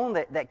stone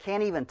that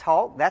can't even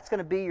talk, that's going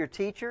to be your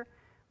teacher.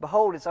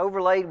 Behold, it's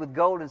overlaid with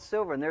gold and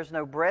silver, and there's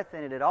no breath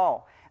in it at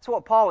all. That's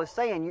what Paul is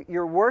saying.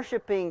 You're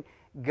worshiping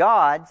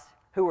gods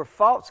who are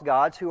false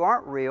gods, who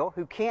aren't real,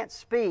 who can't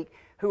speak,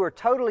 who are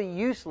totally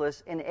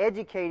useless in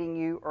educating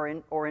you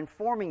or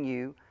informing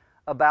you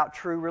about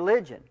true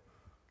religion.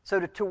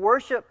 So to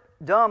worship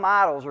dumb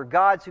idols or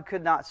gods who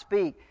could not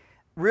speak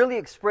really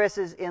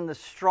expresses in the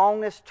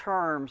strongest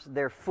terms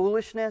their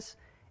foolishness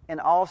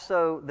and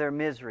also their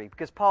misery.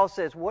 Because Paul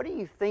says, what do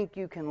you think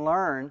you can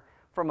learn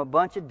from a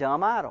bunch of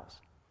dumb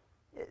idols?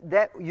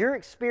 That your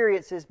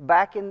experiences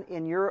back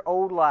in your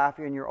old life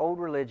or in your old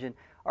religion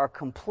are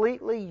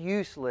completely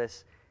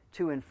useless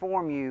to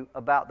inform you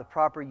about the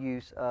proper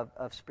use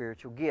of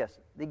spiritual gifts.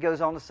 He goes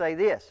on to say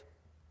this.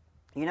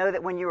 You know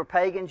that when you were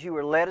pagans, you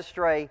were led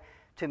astray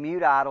to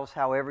mute idols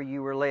however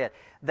you were led.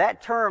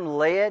 That term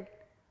led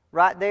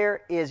right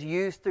there is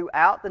used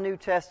throughout the New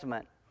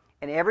Testament.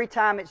 And every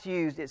time it's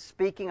used, it's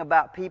speaking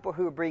about people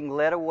who are being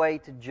led away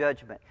to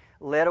judgment,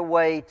 led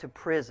away to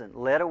prison,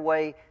 led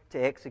away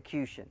to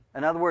execution.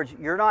 In other words,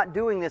 you're not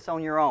doing this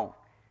on your own.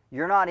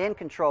 You're not in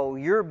control.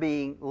 You're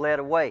being led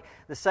away.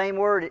 The same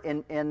word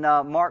in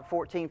Mark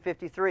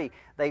 14:53.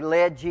 They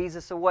led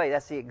Jesus away.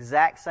 That's the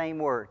exact same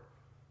word.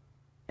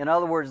 In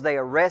other words, they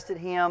arrested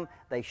him,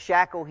 they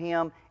shackle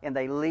him, and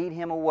they lead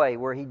him away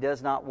where he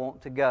does not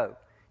want to go.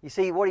 You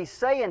see, what he's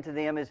saying to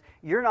them is,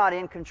 you're not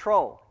in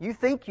control. You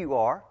think you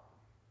are.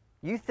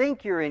 You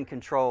think you're in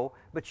control,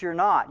 but you're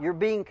not. You're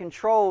being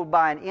controlled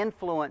by an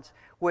influence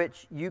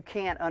which you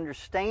can't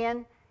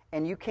understand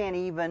and you can't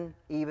even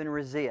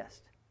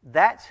resist.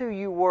 That's who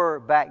you were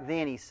back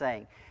then, he's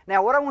saying.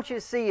 Now, what I want you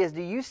to see is,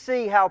 do you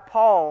see how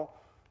Paul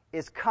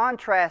is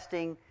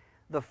contrasting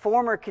the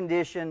former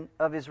condition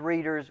of his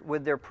readers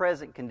with their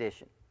present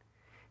condition?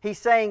 He's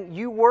saying,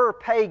 you were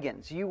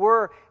pagans, you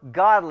were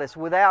godless,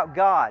 without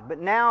God, but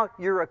now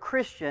you're a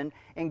Christian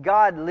and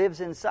God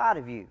lives inside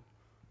of you.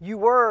 You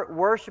were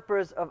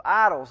worshipers of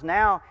idols,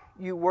 now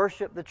you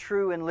worship the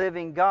true and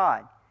living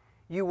God.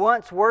 You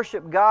once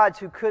worshiped gods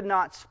who could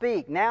not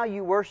speak, now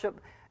you worship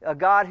a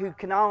God who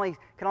can only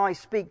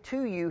speak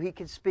to you, He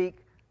can speak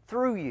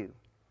through you.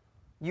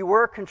 You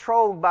were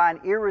controlled by an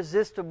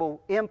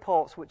irresistible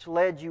impulse which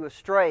led you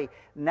astray.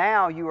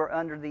 Now you are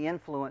under the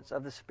influence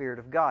of the Spirit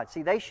of God.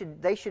 See, they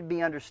should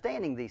be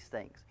understanding these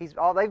things.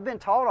 They've been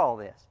taught all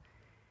this.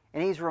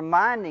 And he's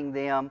reminding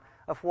them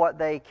of what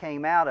they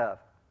came out of.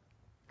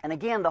 And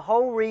again, the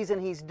whole reason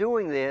he's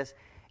doing this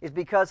is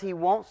because He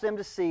wants them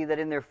to see that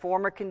in their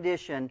former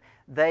condition,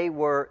 they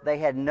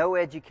had no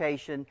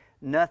education,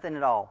 nothing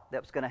at all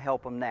that was going to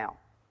help them now.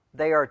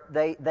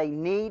 They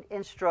need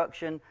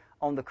instruction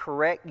on the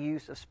correct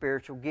use of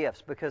spiritual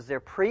gifts because their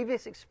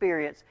previous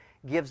experience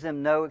gives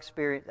them no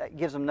experience,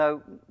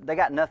 they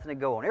got nothing to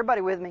go on.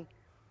 Everybody with me?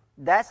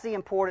 That's the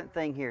important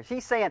thing here.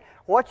 He's saying,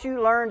 what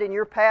you learned in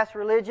your past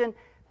religion,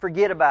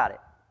 forget about it.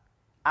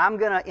 I'm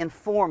going to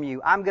inform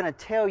you. I'm going to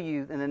tell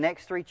you in the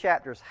next 3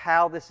 chapters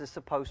how this is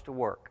supposed to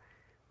work.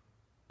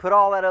 Put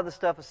all that other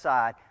stuff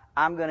aside.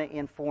 I'm going to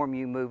inform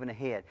you moving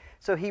ahead.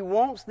 So He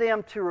wants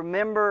them to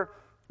remember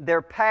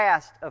their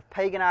past of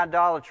pagan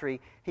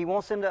idolatry. He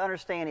wants them to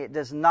understand it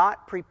does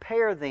not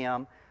prepare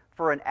them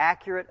for an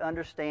accurate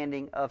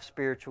understanding of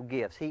spiritual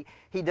gifts.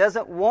 He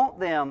doesn't want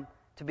them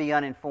to be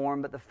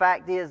uninformed, but the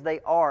fact is they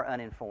are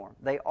uninformed.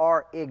 They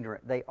are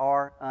ignorant. They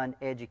are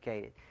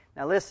uneducated.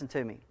 Now listen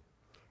to me.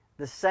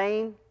 The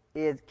same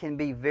can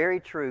be very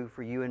true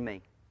for you and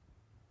me.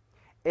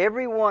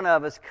 Every one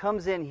of us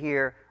comes in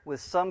here with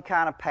some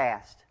kind of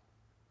past.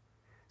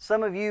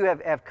 Some of you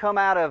have come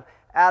out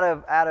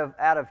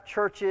of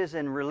churches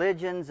and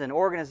religions and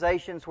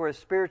organizations where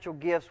spiritual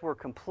gifts were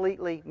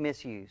completely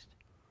misused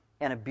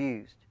and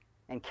abused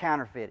and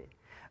counterfeited.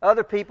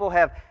 Other people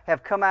have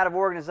come out of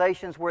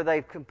organizations where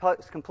they've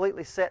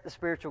completely set the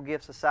spiritual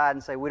gifts aside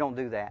and say, we don't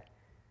do that.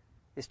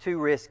 It's too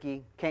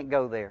risky. Can't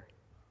go there.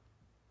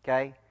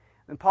 Okay?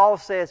 And Paul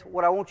says,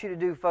 what I want you to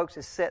do, folks,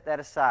 is set that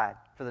aside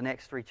for the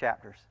next 3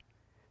 chapters.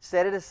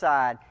 Set it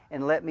aside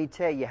and let me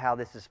tell you how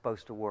this is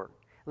supposed to work.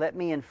 Let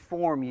me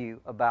inform you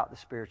about the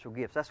spiritual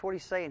gifts. That's what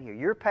he's saying here.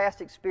 Your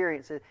past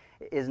experience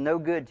is no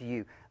good to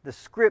you. The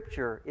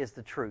Scripture is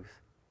the truth.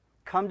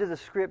 Come to the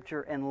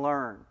Scripture and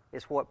learn,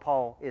 is what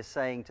Paul is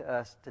saying to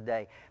us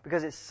today.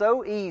 Because it's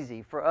so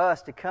easy for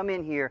us to come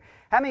in here.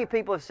 How many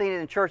people have seen it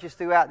in churches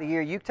throughout the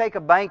year? You take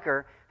a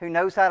banker who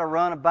knows how to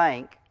run a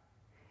bank,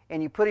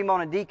 and you put him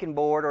on a deacon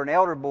board or an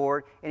elder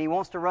board, and he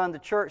wants to run the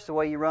church the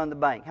way you run the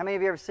bank. How many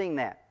of you have ever seen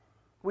that?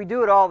 We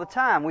do it all the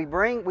time. We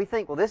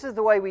think, well, this is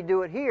the way we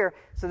do it here,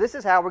 so this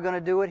is how we're going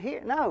to do it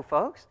here. No,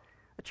 folks.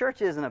 The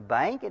church isn't a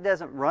bank. It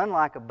doesn't run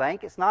like a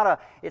bank. It's not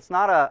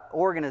a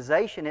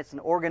organization. It's an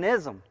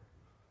organism.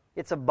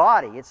 It's a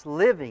body. It's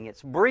living.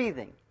 It's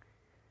breathing.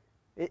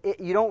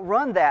 You don't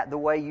run that the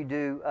way you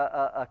do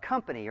a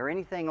company or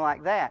anything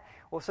like that.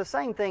 Well, it's the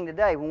same thing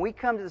today. When we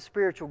come to the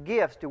spiritual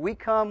gifts,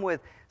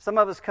 some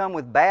of us come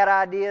with bad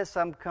ideas,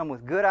 some come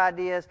with good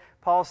ideas.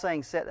 Paul's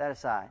saying, set that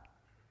aside.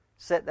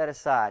 Set that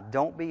aside.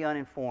 Don't be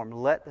uninformed.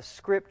 Let the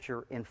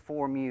Scripture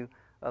inform you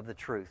of the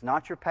truth,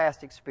 not your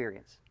past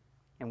experience.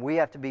 And we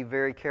have to be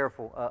very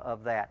careful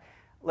of that.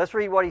 Let's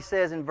read what he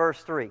says in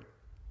verse 3.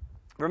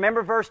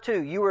 Remember verse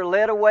 2. You were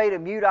led away to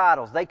mute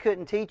idols. They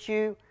couldn't teach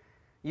you.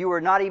 You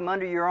were not even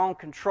under your own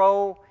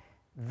control.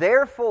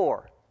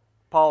 Therefore,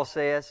 Paul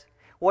says,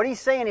 what he's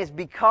saying is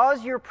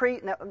because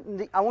now,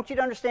 I want you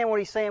to understand what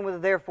he's saying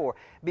with therefore.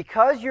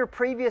 Because your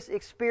previous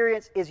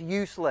experience is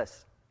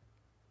useless.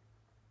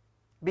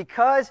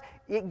 Because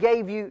it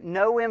gave you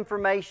no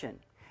information.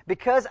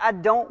 Because I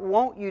don't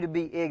want you to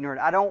be ignorant.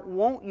 I don't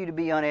want you to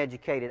be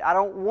uneducated. I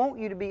don't want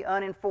you to be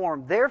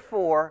uninformed.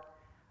 Therefore,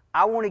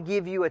 I want to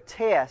give you a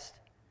test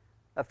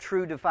of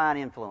true divine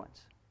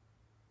influence.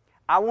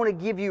 I want to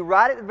give you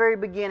right at the very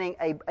beginning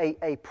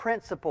a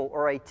principle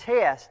or a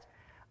test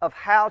of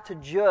how to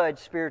judge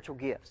spiritual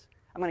gifts.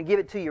 I'm going to give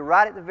it to you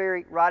right at the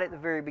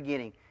very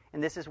beginning.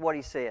 And this is what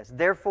he says.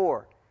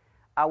 Therefore,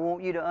 I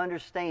want you to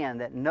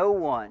understand that no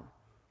one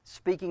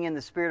speaking in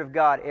the Spirit of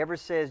God ever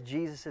says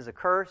Jesus is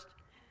accursed,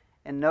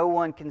 and no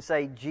one can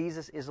say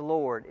Jesus is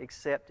Lord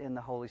except in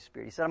the Holy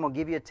Spirit. He said, I'm going to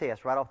give you a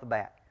test right off the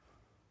bat.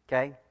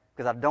 Okay?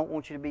 Because I don't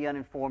want you to be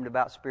uninformed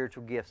about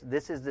spiritual gifts.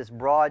 This is this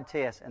broad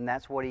test, and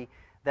that's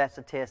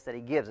the test that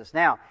he gives us.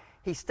 Now,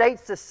 he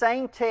states the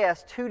same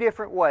test 2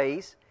 different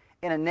ways,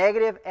 in a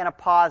negative and a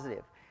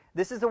positive.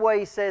 This is the way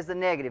he says the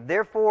negative.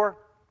 Therefore,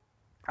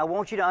 I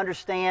want you to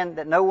understand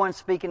that no one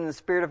speaking in the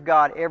Spirit of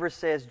God ever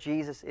says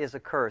Jesus is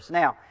accursed.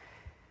 Now,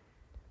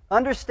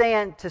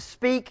 understand to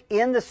speak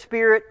in the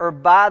Spirit or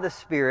by the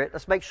Spirit.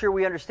 Let's make sure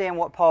we understand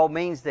what Paul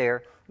means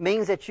there.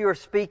 Means that you are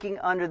speaking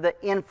under the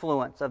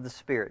influence of the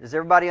Spirit. Does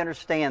everybody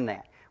understand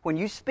that? When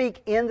you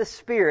speak in the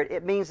Spirit,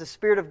 it means the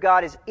Spirit of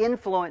God is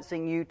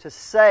influencing you to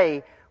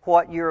say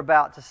what you're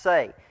about to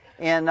say.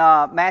 In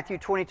Matthew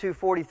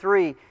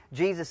 22:43,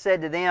 Jesus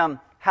said to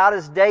them, how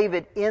does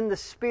David in the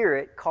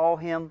Spirit call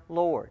him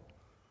Lord?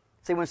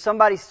 See, when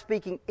somebody's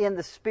speaking in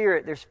the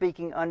Spirit, they're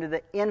speaking under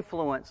the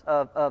influence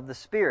of the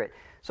Spirit.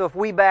 So if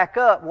we back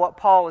up, what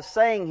Paul is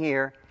saying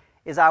here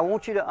is I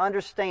want you to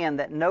understand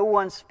that no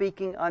one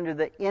speaking under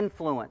the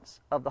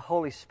influence of the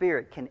Holy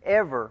Spirit can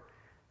ever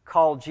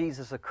call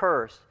Jesus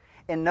accursed.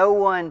 And no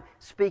one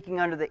speaking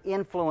under the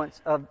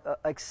influence of,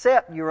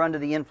 except you're under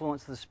the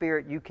influence of the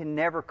Spirit, you can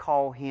never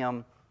call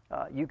him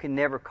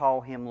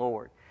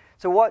Lord.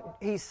 So what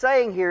he's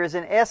saying here is,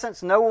 in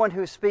essence, no one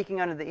who's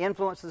speaking under the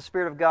influence of the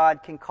Spirit of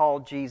God can call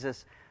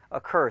Jesus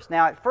accursed.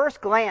 Now, at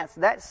first glance,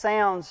 that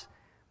sounds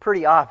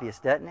pretty obvious,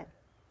 doesn't it?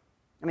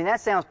 I mean,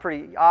 that sounds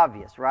pretty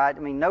obvious, right? I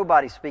mean,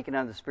 nobody speaking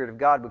under the Spirit of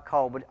God would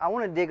call, but I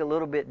want to dig a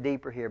little bit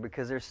deeper here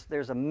because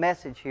there's a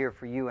message here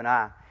for you and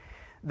I.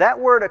 That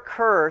word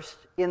accursed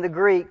in the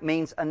Greek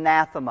means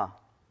anathema.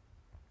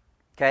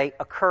 Okay?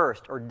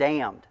 Accursed or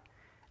damned.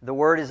 The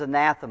word is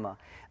anathema.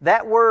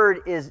 That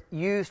word is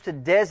used to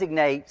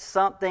designate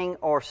something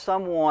or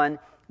someone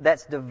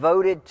that's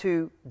devoted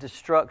to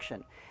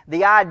destruction.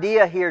 The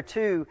idea here,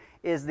 too,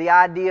 is the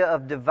idea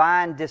of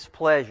divine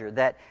displeasure,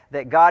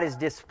 that God is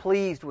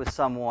displeased with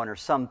someone or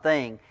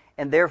something,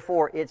 and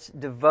therefore it's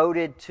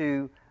devoted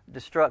to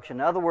destruction.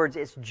 In other words,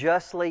 it's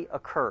justly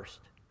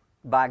accursed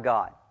by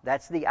God.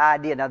 That's the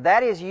idea. Now,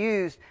 that is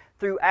used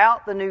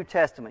throughout the New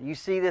Testament. You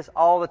see this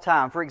all the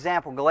time. For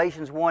example,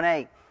 Galatians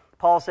 1:8,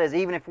 Paul says,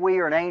 even if we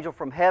or an angel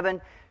from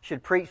heaven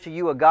should preach to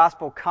you a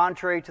gospel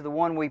contrary to the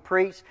one we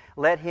preach,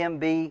 let him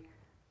be,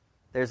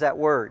 there's that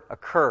word,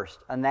 accursed,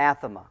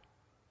 anathema.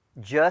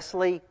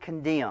 Justly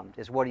condemned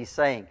is what he's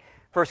saying.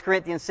 1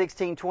 Corinthians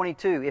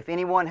 16:22, if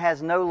anyone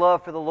has no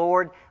love for the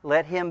Lord,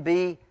 let him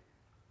be,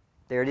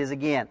 there it is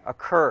again,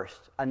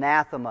 accursed,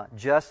 anathema,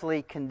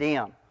 justly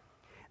condemned.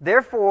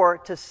 Therefore,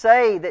 to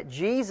say that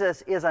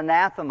Jesus is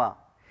anathema,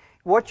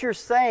 what you're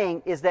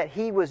saying is that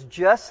he was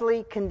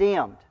justly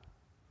condemned.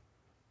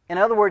 In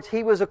other words,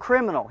 he was a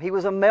criminal. He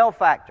was a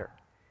malefactor.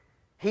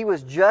 He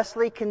was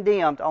justly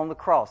condemned on the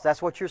cross.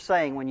 That's what you're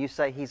saying when you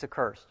say he's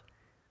accursed.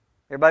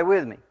 Everybody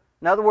with me?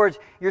 In other words,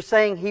 you're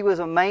saying he was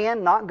a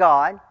man, not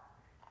God,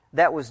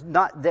 that was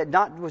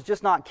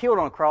just not killed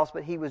on the cross,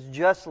 but he was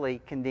justly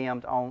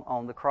condemned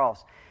on the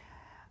cross.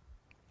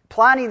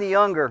 Pliny the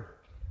Younger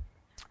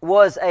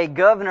was a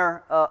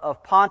governor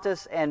of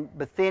Pontus and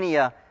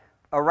Bithynia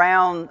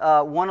around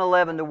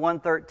 111 to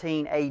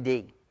 113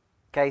 A.D.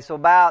 Okay, so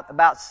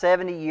about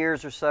 70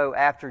 years or so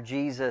after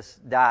Jesus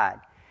died.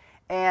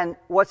 And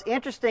what's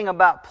interesting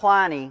about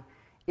Pliny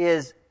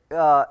is,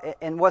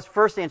 and what's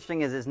first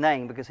interesting is his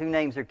name, because who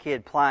names their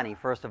kid Pliny,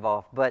 first of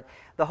all? But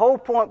the whole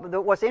point,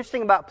 what's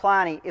interesting about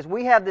Pliny is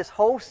we have this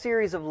whole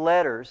series of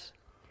letters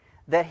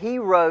that he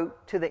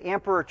wrote to the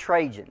Emperor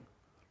Trajan.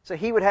 So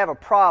he would have a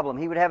problem,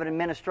 he would have an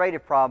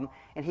administrative problem,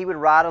 and he would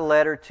write a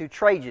letter to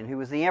Trajan, who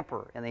was the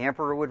emperor, and the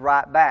emperor would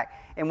write back.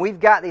 And we've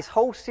got this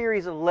whole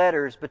series of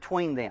letters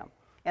between them.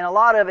 And a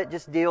lot of it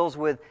just deals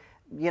with,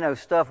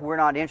 stuff we're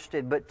not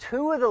interested in. But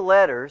two of the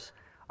letters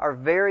are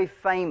very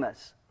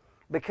famous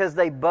because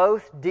they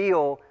both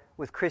deal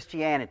with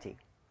Christianity.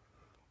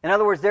 In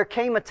other words, there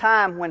came a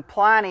time when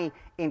Pliny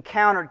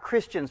encountered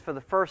Christians for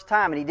the first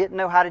time, and he didn't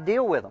know how to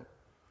deal with them.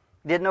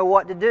 He didn't know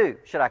what to do.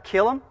 Should I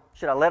kill them?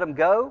 Should I let them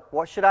go?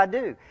 What should I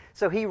do?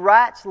 So he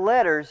writes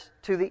letters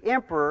to the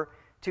emperor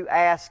to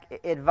ask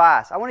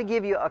advice. I want to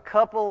give you a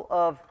couple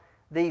of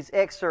these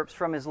excerpts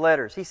from his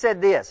letters. He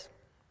said this,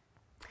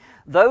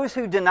 those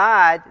who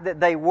denied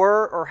that they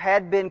were or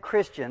had been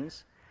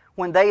Christians,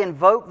 when they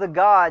invoked the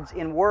gods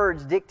in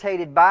words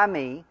dictated by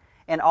me,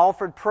 and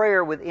offered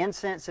prayer with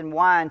incense and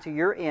wine to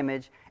your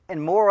image,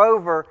 and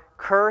moreover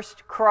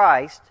cursed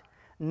Christ,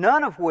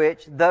 none of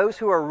which those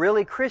who are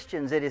really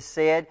Christians, it is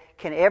said,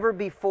 can ever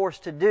be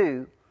forced to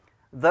do,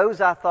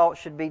 those I thought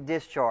should be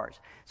discharged.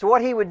 So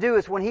what he would do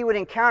is when he would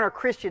encounter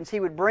Christians,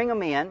 he would bring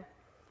them in,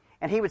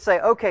 and he would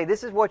say, okay,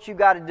 this is what you've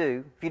got to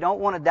do if you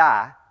don't want to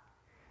die.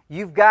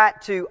 You've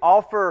got to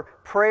offer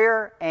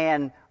prayer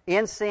and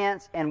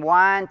incense and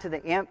wine to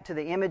the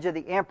image of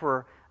the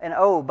emperor. And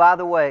oh, by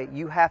the way,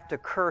 you have to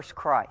curse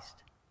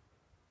Christ.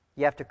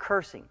 You have to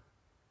curse him.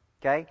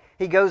 Okay?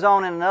 He goes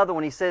on in another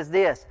one. He says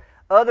this,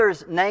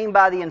 others named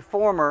by the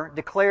informer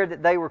declared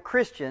that they were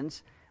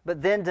Christians,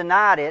 but then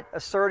denied it,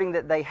 asserting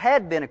that they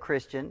had been a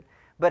Christian,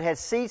 but had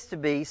ceased to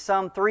be,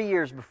 some 3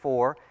 years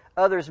before,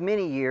 others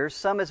many years,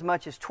 some as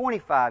much as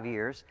 25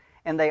 years,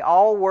 and they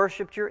all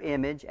worshipped your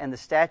image and the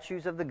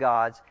statues of the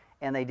gods,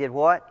 and they did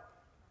what?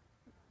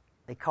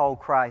 They called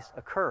Christ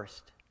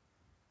accursed.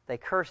 They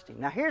cursed him.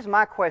 Now here's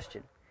my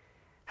question.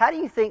 How do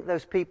you think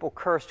those people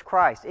cursed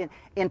Christ?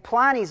 In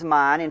Pliny's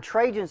mind, in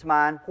Trajan's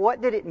mind,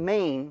 what did it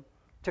mean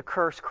to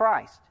curse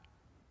Christ?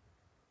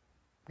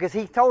 Because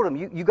he told them,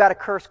 you got to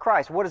curse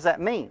Christ. What does that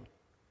mean?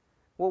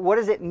 Well, what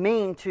does it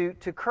mean to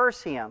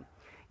curse him?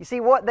 You see,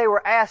 what they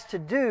were asked to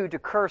do to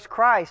curse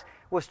Christ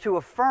was to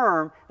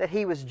affirm that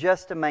he was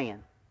just a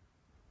man.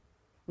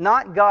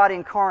 Not God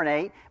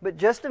incarnate, but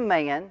just a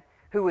man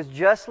who was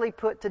justly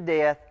put to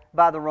death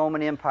by the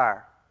Roman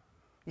Empire.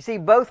 You see,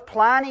 both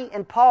Pliny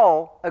and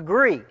Paul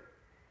agree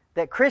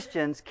that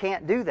Christians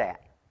can't do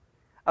that.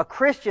 A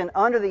Christian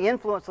under the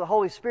influence of the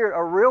Holy Spirit,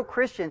 a real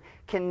Christian,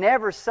 can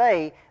never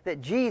say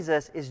that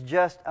Jesus is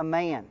just a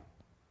man.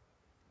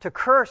 To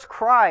curse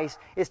Christ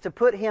is to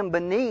put him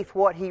beneath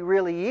what he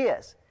really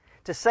is.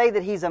 To say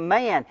that he's a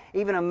man,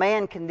 even a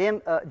man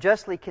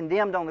justly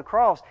condemned on the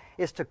cross,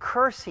 is to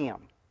curse him.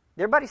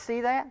 Did everybody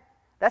see that?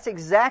 That's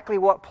exactly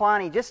what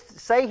Pliny, just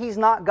say he's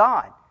not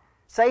God.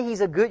 Say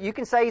he's you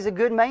can say he's a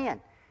good man.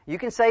 You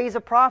can say he's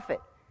a prophet.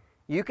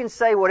 You can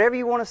say whatever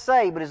you want to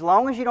say, but as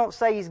long as you don't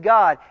say he's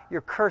God,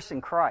 you're cursing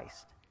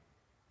Christ.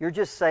 You're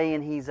just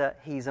saying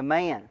he's a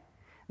man.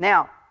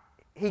 Now,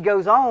 he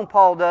goes on,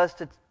 Paul does,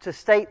 to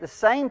state the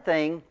same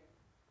thing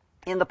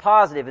in the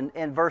positive,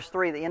 in verse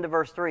 3, the end of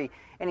verse 3.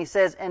 And he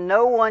says, and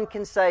no one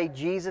can say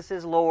Jesus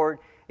is Lord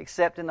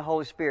except in the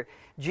Holy Spirit.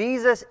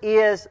 Jesus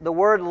is, the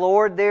word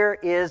Lord there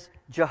is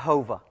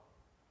Jehovah.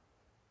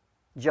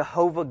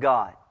 Jehovah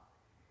God.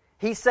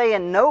 He's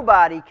saying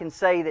nobody can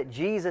say that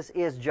Jesus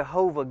is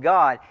Jehovah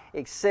God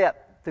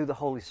except through the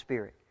Holy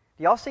Spirit.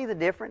 Do y'all see the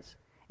difference?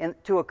 And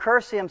to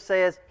accurse Him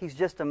says He's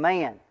just a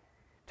man.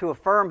 To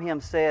affirm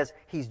Him says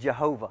He's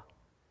Jehovah.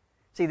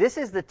 See, this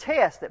is the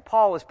test that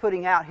Paul is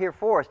putting out here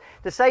for us.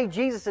 To say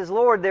Jesus is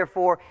Lord,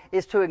 therefore,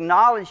 is to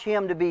acknowledge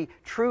Him to be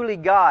truly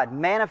God,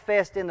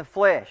 manifest in the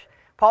flesh.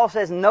 Paul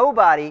says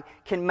nobody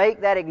can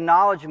make that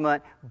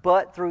acknowledgement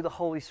but through the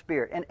Holy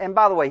Spirit. And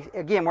by the way,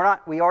 again,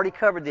 we already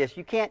covered this.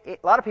 A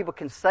lot of people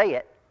can say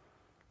it,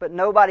 but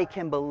nobody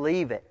can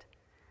believe it.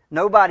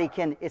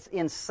 It's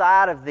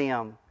inside of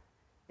them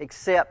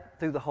except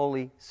through the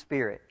Holy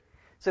Spirit.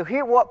 So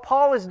here, what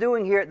Paul is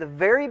doing here at the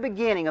very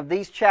beginning of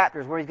these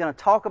chapters, where he's going to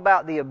talk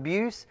about the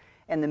abuse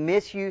and the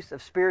misuse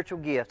of spiritual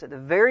gifts, at the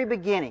very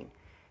beginning,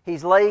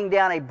 he's laying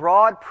down a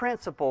broad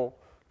principle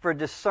for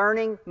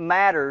discerning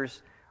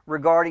matters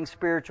regarding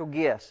spiritual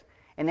gifts.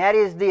 And that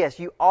is this: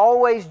 you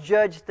always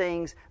judge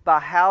things by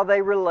how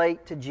they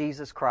relate to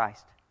Jesus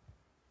Christ.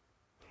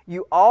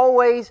 You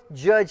always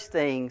judge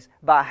things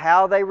by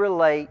how they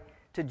relate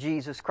to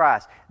Jesus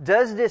Christ.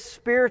 Does this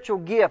spiritual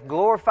gift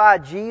glorify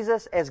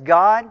Jesus as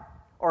God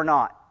or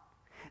not?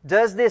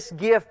 Does this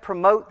gift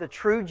promote the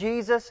true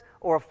Jesus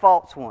or a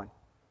false one?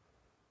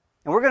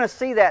 And we're going to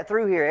see that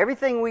through here.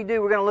 Everything we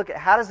do, we're going to look at,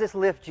 how does this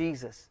lift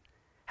Jesus?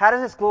 How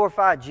does this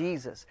glorify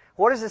Jesus?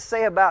 What does this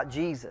say about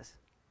Jesus?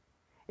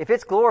 If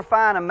it's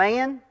glorifying a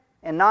man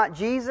and not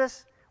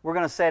Jesus, we're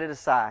going to set it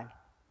aside.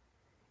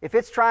 If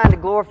it's trying to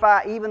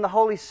glorify even the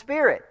Holy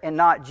Spirit and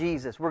not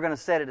Jesus, we're going to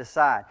set it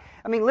aside.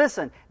 I mean,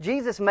 listen,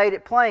 Jesus made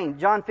it plain,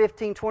 John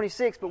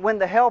 15:26, but when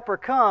the Helper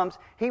comes,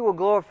 He will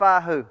glorify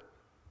who?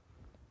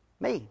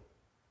 Me.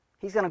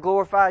 He's going to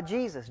glorify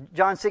Jesus.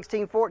 John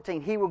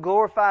 16:14, He will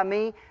glorify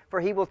me,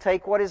 for He will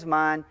take what is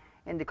mine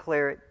and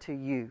declare it to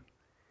you.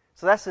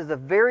 So that's the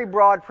very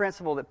broad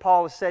principle that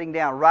Paul is setting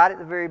down right at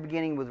the very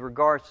beginning with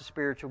regards to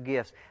spiritual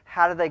gifts.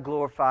 How do they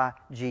glorify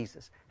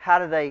Jesus? How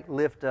do they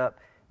lift up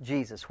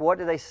Jesus? What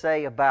do they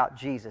say about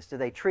Jesus? Do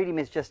they treat Him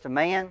as just a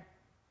man?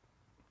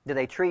 Do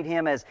they treat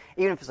Him as,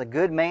 even if it's a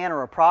good man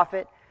or a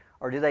prophet?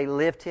 Or do they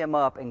lift Him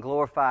up and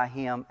glorify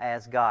Him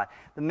as God?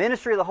 The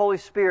ministry of the Holy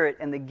Spirit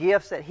and the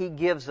gifts that He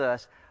gives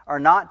us are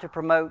not to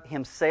promote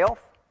Himself.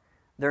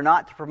 They're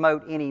not to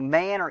promote any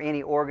man or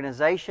any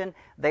organization.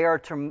 They are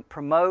to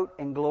promote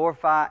and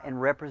glorify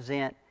and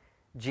represent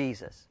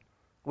Jesus.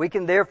 We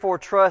can therefore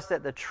trust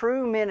that the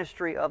true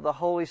ministry of the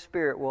Holy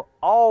Spirit will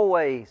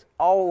always,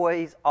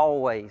 always,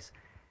 always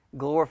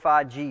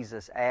glorify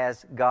Jesus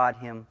as God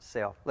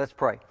Himself. Let's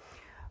pray.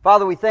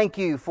 Father, we thank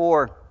You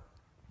for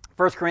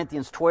 1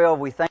 Corinthians 12. We thank